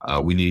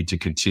 We need to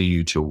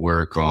continue to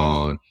work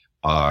on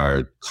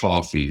our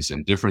coffees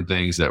and different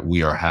things that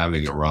we are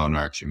having around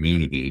our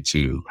community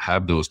to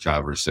have those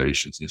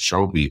conversations and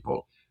show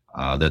people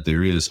that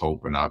there is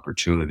hope and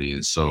opportunity.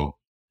 And so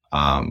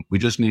we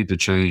just need to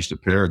change the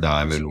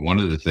paradigm. And one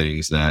of the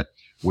things that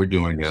we're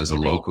doing as a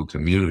local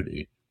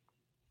community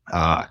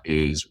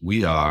is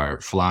we are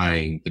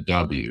flying the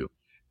W.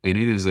 And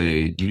it is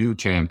a new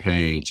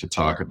campaign to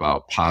talk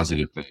about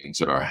positive things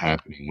that are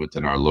happening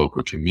within our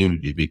local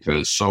community,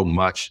 because so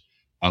much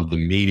of the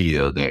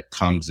media that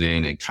comes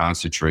in and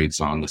concentrates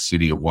on the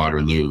city of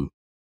Waterloo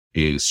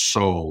is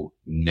so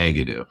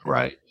negative,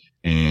 right?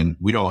 And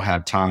we don't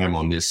have time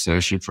on this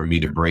session for me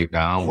to break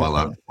down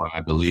why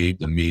I believe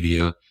the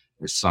media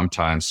is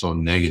sometimes so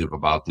negative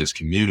about this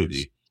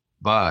community.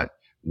 But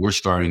we're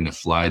starting to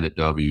fly the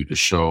W to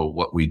show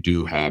what we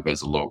do have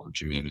as a local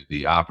community,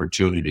 the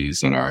opportunities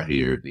that are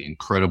here, the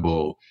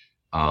incredible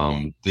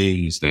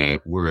things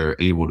that we're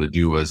able to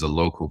do as a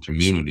local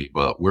community.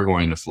 But we're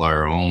going to fly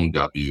our own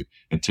W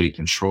and take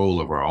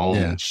control of our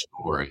own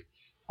story.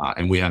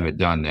 And we haven't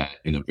done that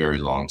in a very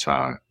long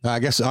time. I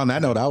guess on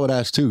that note, I would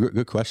ask too.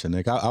 Good question,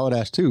 Nick. I would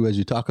ask too, as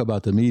you talk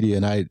about the media,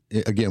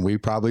 and we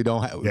probably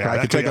don't have. Yeah, I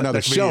could take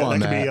another show on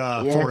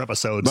that. Could be 4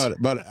 episodes.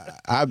 But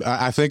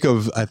I think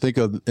of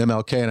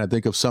MLK, and I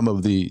think of some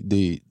of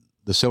the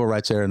civil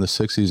rights era in the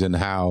 '60s and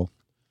how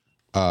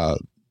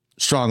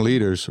strong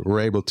leaders were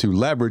able to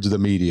leverage the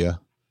media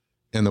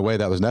in the way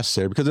that was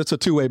necessary, because it's a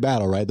two-way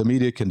battle, right? The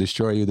media can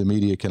destroy you. The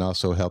media can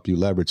also help you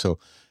leverage. So.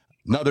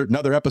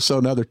 Another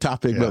episode, another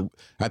topic, but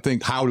I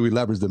think, how do we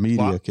leverage the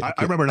media? Well,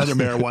 I remember another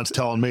mayor once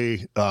telling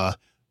me, the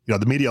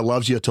media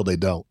loves you until they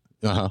don't.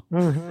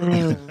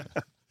 Mm-hmm.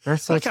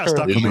 That's so that kind of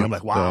stuck with me. I'm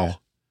like, wow.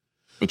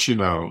 But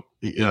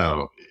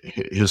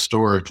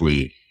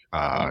historically,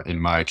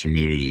 in my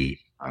community,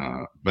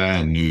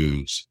 bad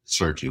news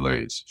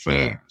circulates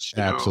fast.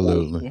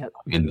 Absolutely.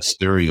 And the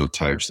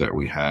stereotypes that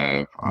we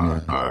have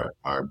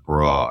are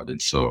broad,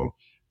 and so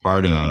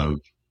part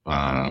of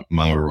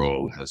my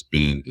role has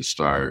been to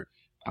start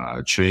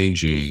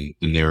changing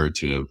the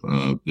narrative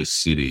of the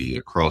city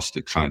across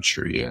the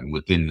country and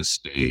within the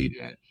state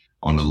and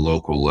on the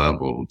local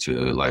level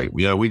to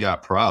we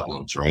got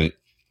problems, right?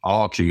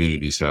 All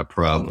communities have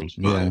problems,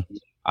 but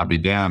I'd be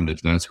damned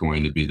if that's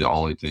going to be the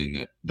only thing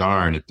if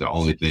the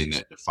only thing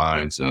that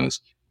defines us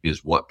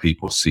is what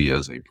people see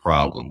as a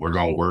problem. We're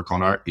going to work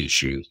on our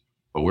issues,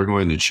 but we're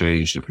going to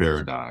change the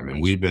paradigm.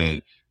 And we've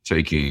been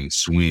taking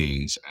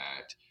swings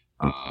at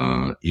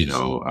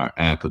our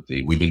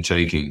apathy. We've been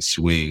taking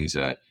swings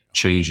at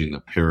changing the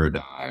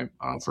paradigm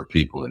for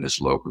people in this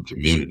local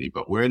community,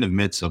 but we're in the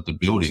midst of the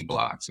building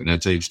blocks, and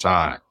that takes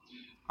time.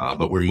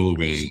 But we're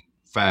moving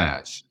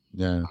fast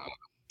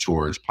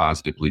towards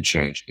positively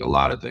changing a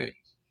lot of things.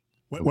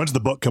 When's the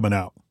book coming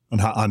out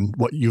on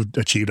what you've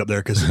achieved up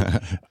there? Because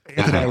Anthony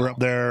and I were up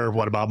there,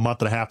 about a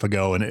month and a half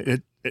ago, and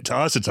it to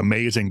us, it's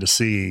amazing to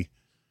see.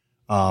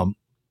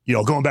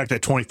 Going back to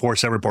that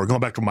 24/7 report,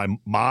 going back to my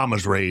mom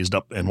was raised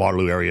up in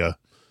Waterloo area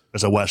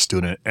as a West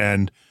student.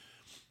 And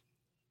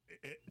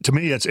to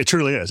me, it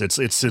truly is. It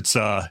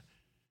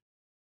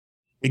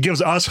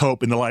gives us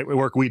hope in the light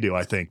work we do,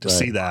 I think, to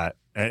see that.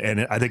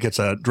 And I think it's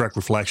a direct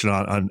reflection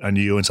on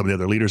you and some of the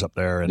other leaders up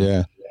there.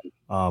 And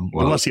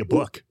we want to see a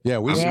book.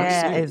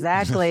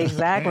 Exactly.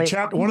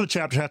 One of the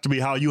chapters has to be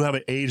how you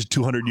haven't aged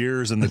 200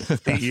 years in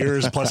the 8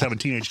 years plus having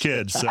teenage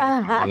kids. So,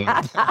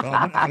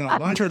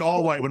 I turned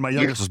all white when my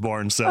youngest was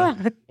born. So,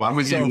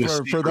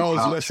 for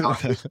those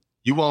listening,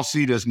 you won't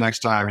see this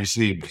next time you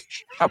see me.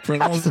 For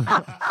those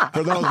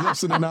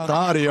listening on the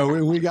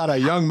audio, we got a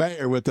young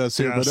mayor with us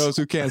here. For those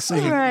who can't see,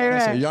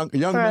 a young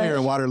mayor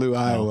in Waterloo,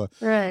 Iowa.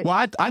 Right.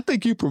 Well, I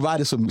think you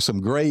provided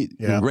some great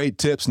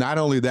tips. Not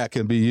only that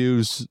can be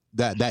used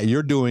that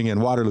you're doing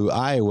in Waterloo,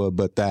 Iowa,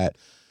 but that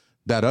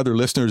other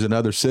listeners in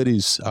other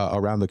cities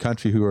around the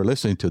country who are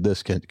listening to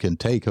this can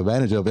take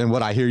advantage of. And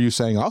what I hear you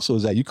saying also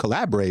is that you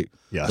collaborate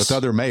with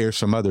other mayors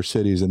from other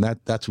cities, and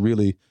that's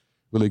really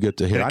good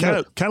to hear. It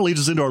kind of leads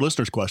us into our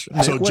listeners'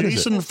 question. So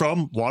Jason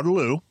from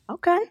Waterloo,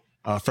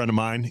 a friend of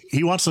mine,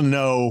 he wants to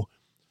know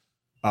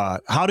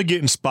how to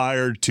get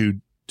inspired to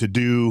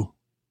do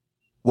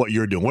what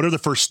you're doing. What are the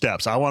first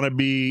steps? I want to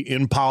be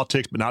in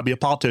politics, but not be a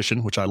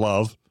politician, which I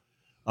love.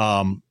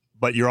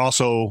 But you're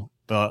also,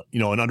 an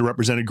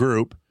underrepresented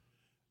group.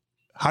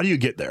 How do you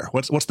get there?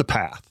 What's the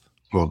path?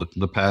 Well,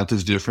 the path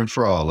is different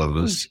for all of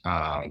us.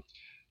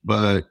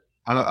 But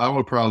I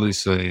would probably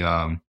say,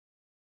 I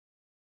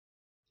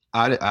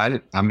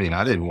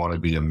didn't want to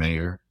be a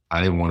mayor.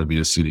 I didn't want to be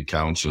a city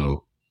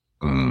council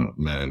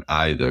man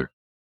either.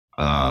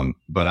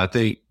 But I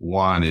think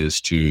one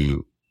is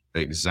to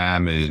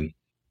examine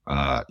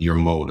your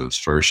motives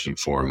first and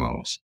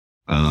foremost.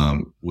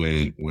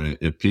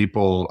 If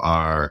people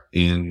are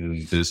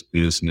in this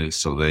business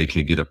so they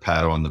can get a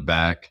pat on the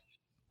back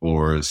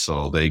or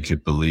so they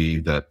could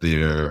believe that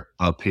they're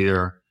up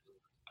here,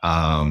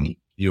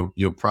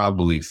 you'll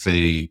probably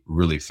fade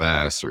really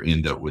fast or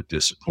end up with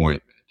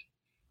disappointment.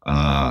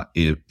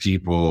 If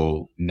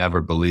people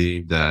never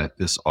believe that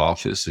this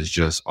office is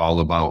just all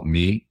about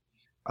me,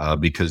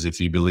 because if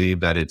you believe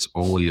that it's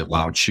only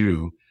about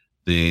you,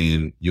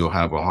 then you'll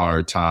have a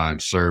hard time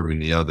serving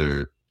the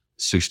other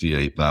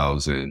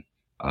 68,000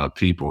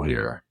 people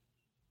here.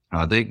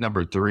 I think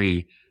number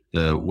 3,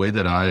 the way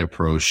that I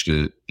approached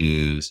it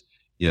is,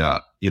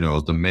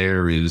 the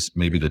mayor is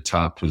maybe the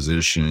top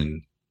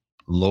position,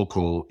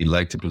 local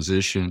elected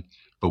position.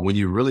 But when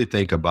you really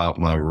think about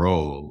my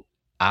role,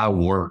 I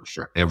work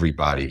for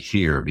everybody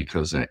here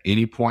because at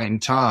any point in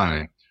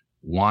time,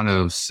 one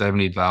of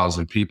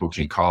 70,000 people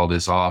can call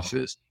this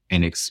office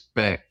and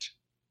expect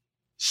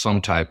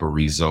some type of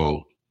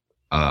result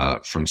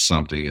from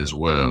something as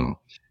well.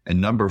 And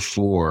number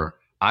 4,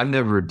 I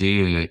never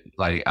did,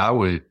 I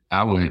would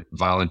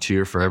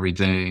volunteer for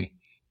everything.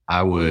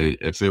 I would,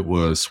 if it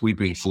was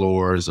sweeping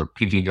floors or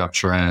picking up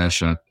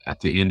trash at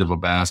the end of a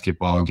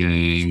basketball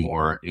game,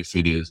 or if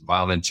it is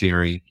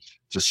volunteering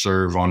to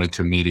serve on a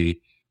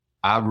committee,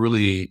 I am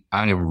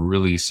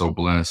really so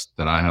blessed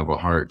that I have a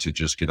heart to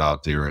just get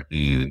out there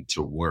and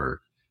to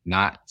work,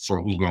 not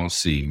for who's going to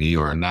see me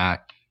or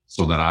not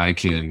so that I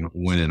can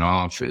win an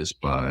office,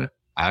 but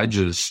I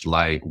just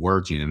like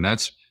working. And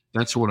that's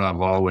what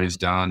I've always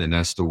done. And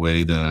that's the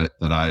way that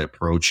I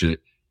approach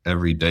it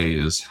every day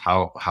is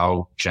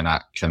how can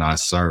I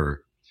serve?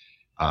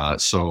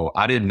 So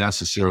I didn't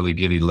necessarily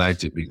get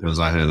elected because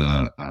I had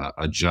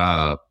a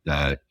job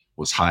that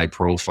was high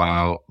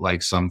profile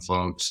like some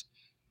folks.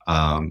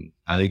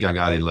 I think I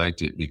got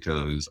elected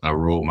because I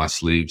rolled my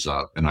sleeves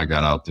up and I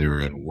got out there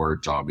and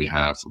worked on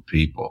behalf of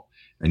people.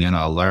 And then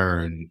I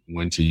learned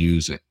when to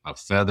use a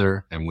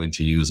feather and when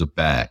to use a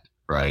bat,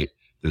 right?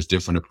 There's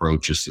different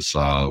approaches to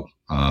solve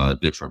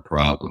different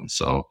problems.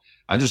 So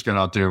I just got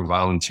out there and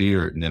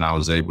volunteered, and then I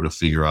was able to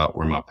figure out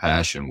where my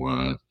passion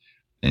was.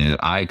 And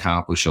I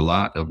accomplished a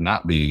lot of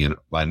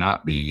by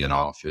not being in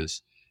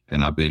office.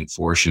 And I've been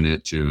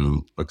fortunate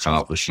to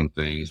accomplish some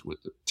things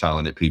with the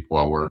talented people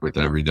I work with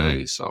every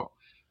day. So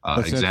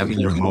examine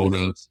your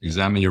motives,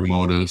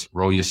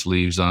 roll your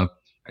sleeves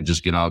up, and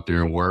just get out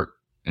there and work.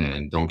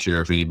 And don't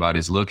care if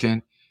anybody's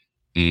looking,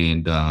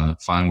 and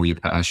find where your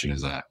passion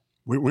is at.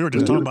 We were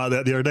just talking about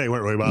that the other day,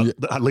 weren't we?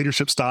 About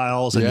leadership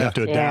styles, and you have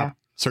to adapt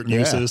certain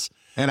uses.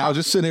 And I was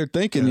just sitting here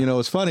thinking,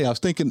 it's funny. I was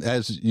thinking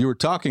as you were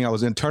talking, I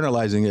was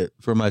internalizing it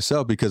for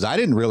myself because I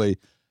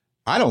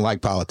don't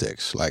like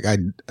politics. Like I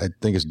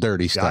think it's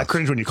dirty stuff. I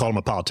cringe when you call him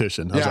a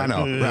politician. I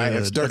know, right?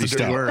 It's dirty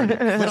stuff.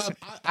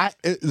 But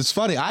it's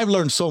funny. I've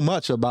learned so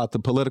much about the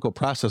political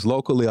process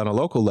locally on a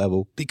local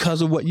level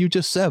because of what you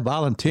just said,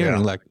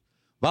 volunteering, like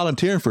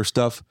volunteering for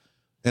stuff.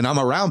 And I'm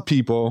around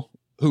people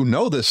who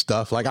know this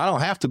stuff. Like I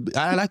don't have to,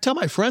 and I tell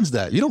my friends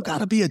that you don't got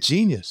to be a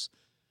genius.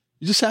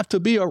 You just have to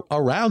be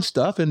around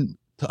stuff and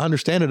to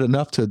understand it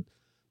enough to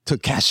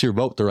cast your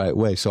vote the right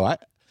way. So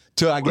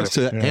to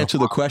answer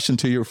the question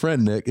to your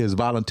friend, Nick, is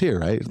volunteer,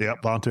 right? Yeah,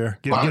 volunteer.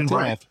 Get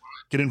involved.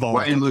 Get involved.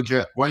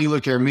 Why you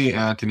look at me,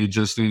 Anthony,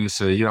 just need to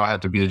say, you don't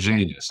have to be a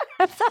genius.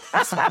 I'm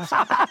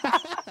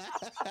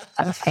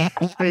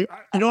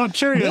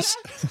curious.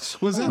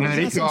 Was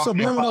that some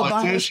subliminal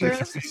bias?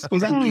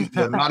 Was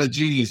that not a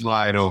genius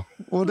lie, though?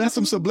 Well, that's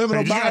some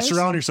subliminal bias. You got to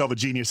surround yourself with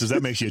geniuses.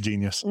 That makes you a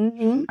genius.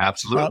 Mm-hmm.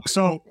 Absolutely.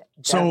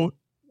 So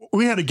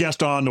we had a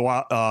guest on a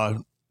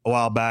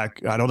while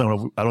back. I don't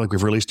think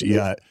we've released it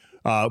yet.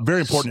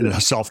 Very important in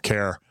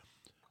self-care.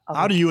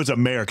 How do you as a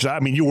mayor,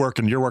 because you're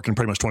working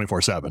pretty much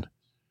 24/7.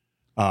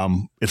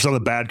 If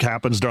something bad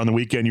happens during the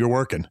weekend, you're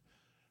working,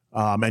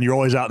 and you're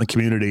always out in the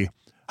community.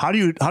 How do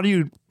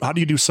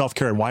you do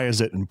self-care, and why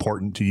is it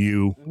important to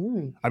you?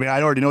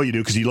 I already know you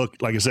do because you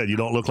look, like I said, you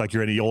don't look like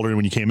you're any older than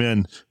when you came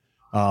in,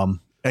 and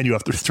you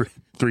have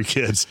three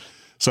kids.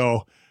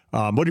 So,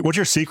 what's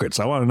your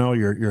secrets? I want to know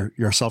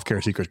your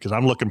self-care secrets because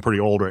I'm looking pretty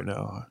old right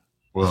now.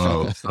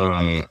 Well,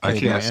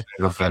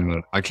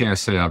 I can't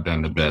say I've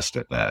done the best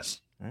at that.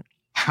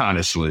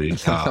 Honestly,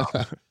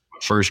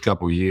 first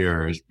couple of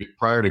years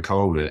prior to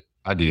COVID,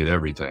 I did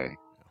everything.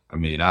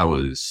 I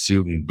was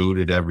shooting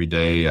booted every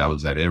day. I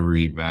was at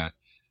every event.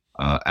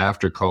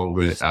 After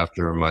COVID,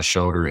 after my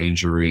shoulder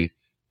injury,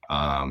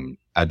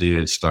 I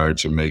did start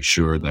to make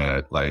sure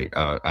that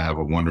I have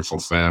a wonderful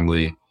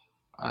family.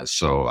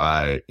 So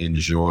I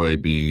enjoy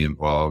being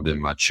involved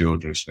in my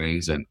children's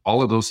things, and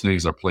all of those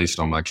things are placed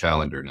on my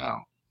calendar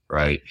now,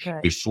 right? Okay.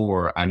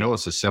 Before, I know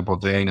it's a simple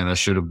thing that I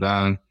should have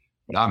done,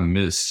 but I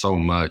missed so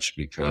much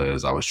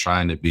because I was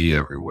trying to be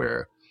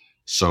everywhere.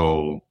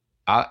 So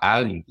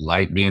I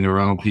like being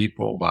around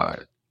people,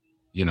 but,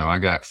 I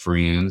got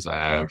friends, I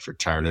have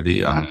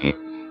fraternity, I have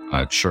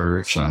a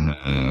church, I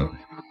have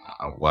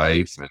a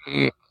wife and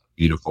a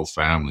beautiful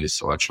family.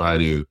 So I try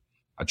to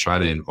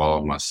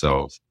involve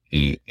myself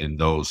in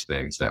those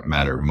things that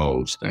matter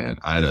most. And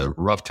I had a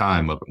rough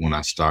time of it when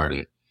I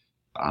started.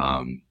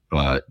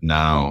 but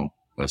now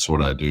that's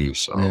what I do.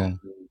 So Yeah.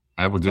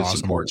 I have a good Awesome.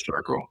 support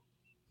circle.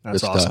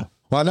 That's Good awesome. stuff.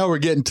 Well, I know we're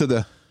getting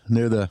to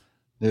near the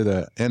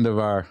end of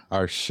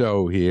our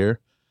show here.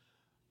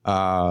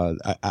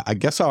 I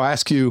guess I'll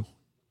ask you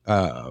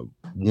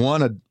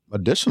one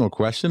additional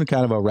question,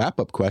 kind of a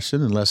wrap-up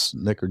question, unless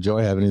Nick or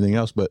Joy have anything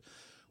else. But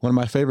one of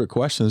my favorite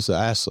questions to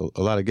ask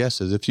a lot of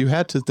guests is, if you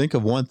had to think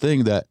of one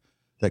thing that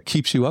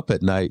keeps you up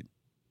at night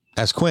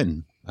as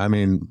Quentin, I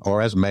mean,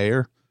 or as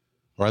mayor,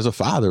 or as a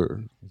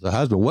father, as a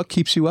husband, what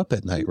keeps you up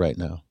at night right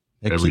now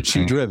and keeps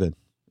you Everything. driven?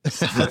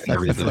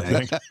 Everything.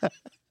 Let's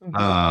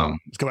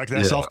go back to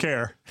that Yeah.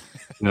 self-care.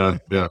 Yeah,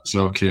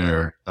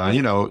 self-care.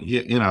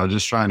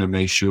 Just trying to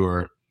make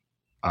sure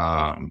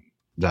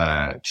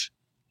that,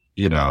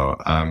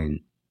 I'm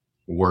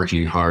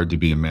working hard to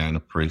be a man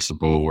of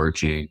principle,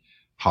 working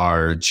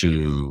hard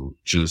to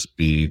just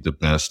be the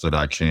best that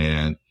I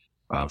can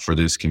for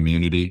this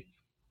community.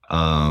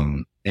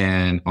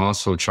 And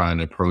also trying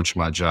to approach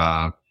my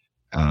job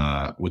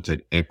with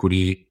an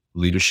equity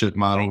leadership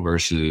model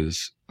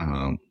versus,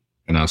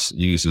 and I'll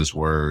use this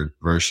word,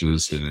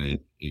 versus an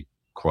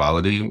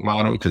equality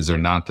model, because they're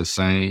not the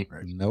same.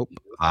 Nope.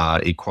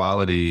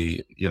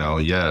 Equality,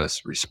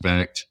 yes,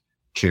 respect,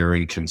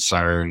 caring,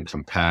 concern,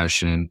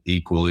 compassion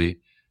equally.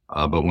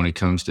 But when it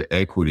comes to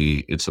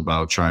equity, it's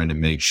about trying to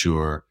make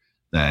sure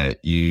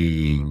that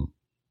you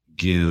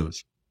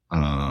give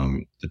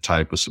the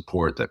type of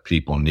support that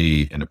people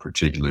need in a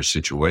particular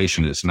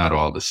situation. It's not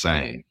all the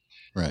same.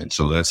 Right. And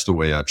so that's the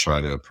way I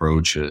try to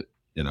approach it.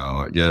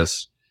 I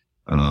guess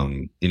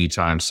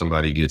anytime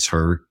somebody gets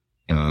hurt,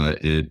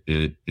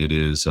 it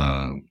is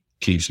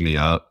keeps me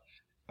up.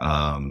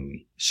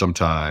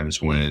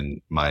 Sometimes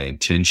when my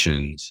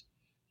intentions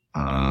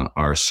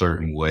are a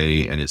certain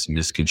way and it's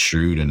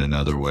misconstrued in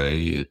another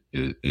way,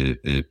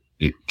 it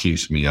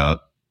keeps me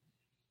up.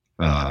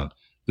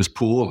 This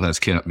pool has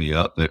kept me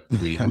up that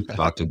we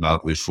talked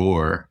about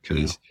before,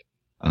 because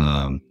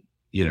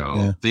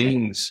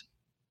things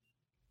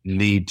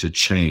need to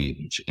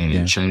change,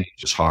 and change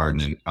is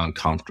hard and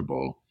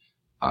uncomfortable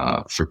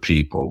for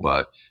people.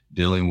 But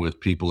dealing with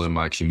people in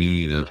my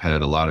community that have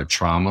had a lot of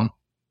trauma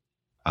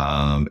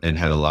and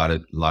had a lot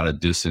of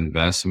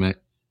disinvestment,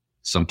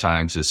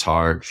 sometimes it's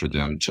hard for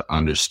them to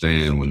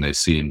understand when they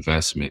see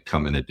investment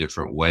come in a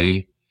different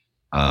way,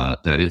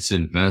 that it's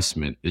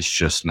investment. It's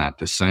just not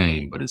the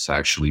same, but it's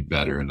actually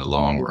better in the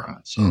long run.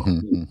 So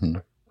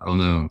I don't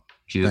know.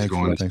 Kids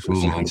going to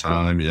school on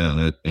time.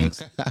 Yeah.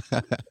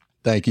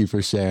 Thank you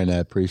for sharing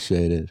that.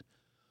 Appreciate it.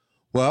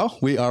 Well,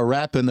 we are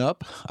wrapping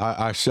up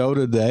our show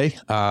today.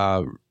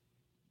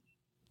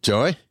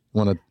 Joy,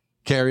 want to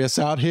carry us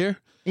out here?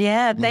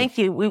 Yeah, thank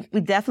you. We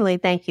definitely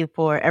thank you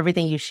for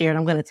everything you shared.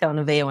 I'm going to tell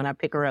Nevaeh when I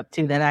pick her up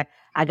too that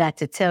I got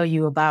to tell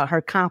you about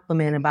her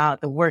compliment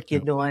about the work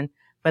you're doing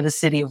for the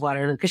city of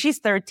Waterloo, because she's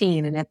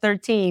 13, and at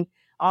 13,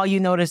 all you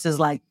notice is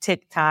like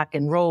TikTok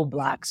and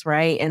Roblox,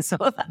 right? And so,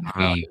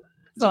 I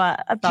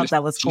thought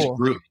that was cool.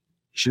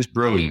 She's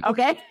brilliant.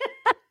 Okay,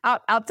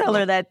 I'll tell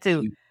her that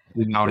too.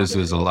 She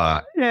notices a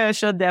lot. Yeah,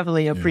 she'll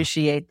definitely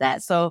appreciate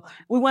that. So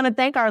we want to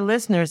thank our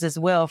listeners as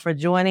well for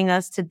joining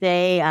us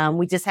today.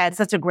 We just had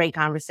such a great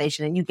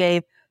conversation, and you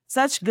gave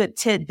such good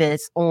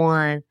tidbits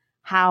on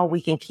how we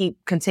can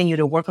continue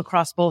to work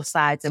across both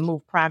sides and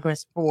move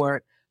progress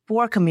forward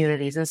for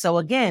communities. And so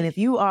again, if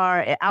you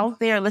are out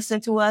there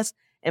listening to us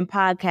in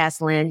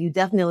podcast land, you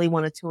definitely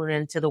want to tune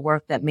into the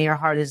work that Mayor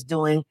Hart is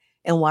doing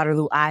in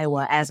Waterloo,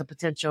 Iowa, as a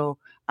potential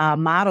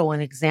model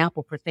and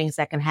example for things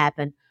that can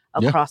happen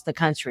across the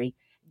country.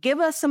 Give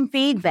us some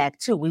feedback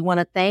too. We want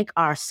to thank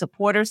our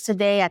supporters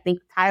today. I think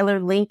Tyler,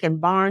 Link, and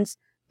Barnes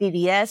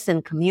BDS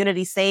and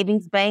Community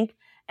Savings Bank.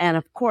 And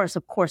of course,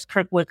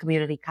 Kirkwood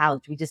Community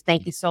College. We just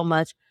thank you so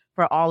much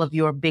for all of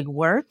your big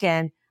work.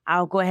 And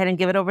I'll go ahead and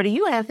give it over to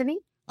you, Anthony.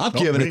 I'm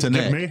giving it to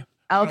Nick. Me.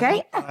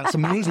 Okay.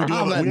 Some news. We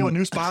have a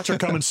new sponsor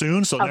coming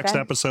soon. So next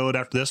episode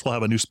after this, we'll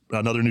have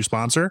another new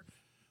sponsor,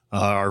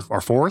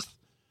 our fourth.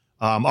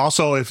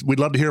 Also, if we'd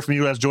love to hear from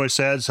you, as Joy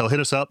said, so hit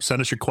us up, send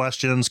us your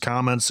questions,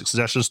 comments,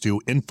 suggestions to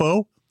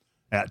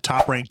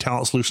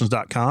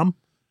info@toprankedtalentsolutions.com.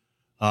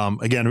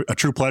 Again, a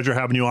true pleasure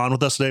having you on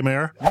with us today,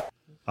 Mayor.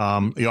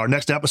 Our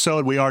next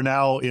episode, we are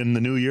now in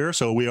the new year.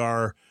 So we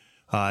are,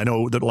 I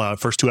know that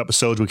first two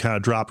episodes we kind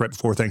of dropped right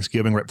before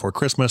Thanksgiving, right before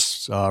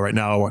Christmas. Right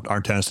now, our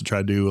intent is to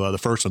try to do the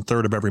first and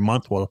third of every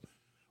month. Well,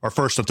 our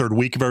first and third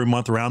week of every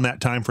month around that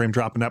time frame,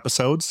 dropping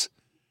episodes.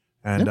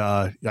 And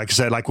like I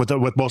said, like with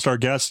most of our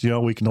guests,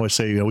 we can always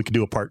say, we could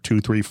do a part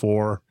 2, 3,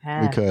 4.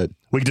 We could.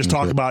 We could just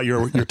talk about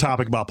your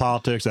topic about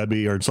politics. That'd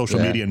be, or social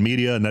media and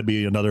media, and that'd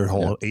be another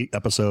whole 8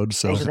 episodes.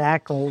 So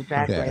Exactly.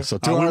 Yeah, so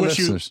to our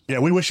listeners.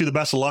 we wish you the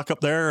best of luck up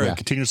there and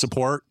continue to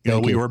support.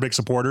 We were big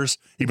supporters,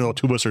 even though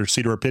two of us are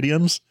Cedar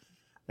Rapidians.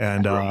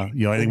 And,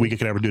 anything we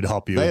can ever do to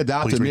help you. They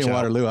adopted me in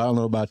Waterloo. I don't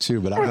know about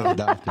you, but I got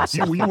adopted.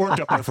 So. You worked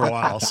up there for a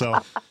while. So,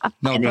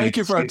 no, thank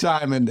you for our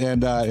time. And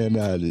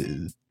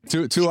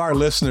to our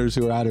listeners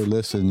who are out here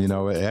listening,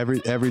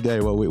 every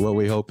day what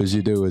we hope is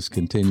you do is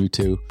continue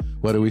to,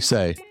 what do we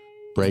say?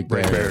 Break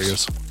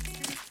barriers.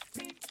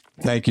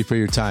 Thank you for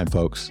your time,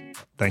 folks.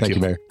 Thank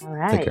you, Mayor. All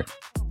right. Take care.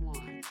 Bottom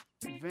line,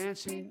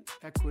 advancing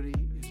equity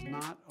is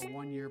not a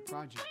one-year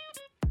project.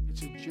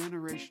 It's a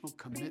generational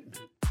commitment.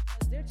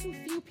 There are too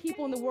few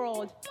people in the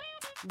world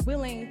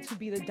willing to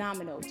be the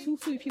domino, too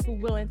few people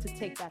willing to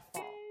take that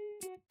fall.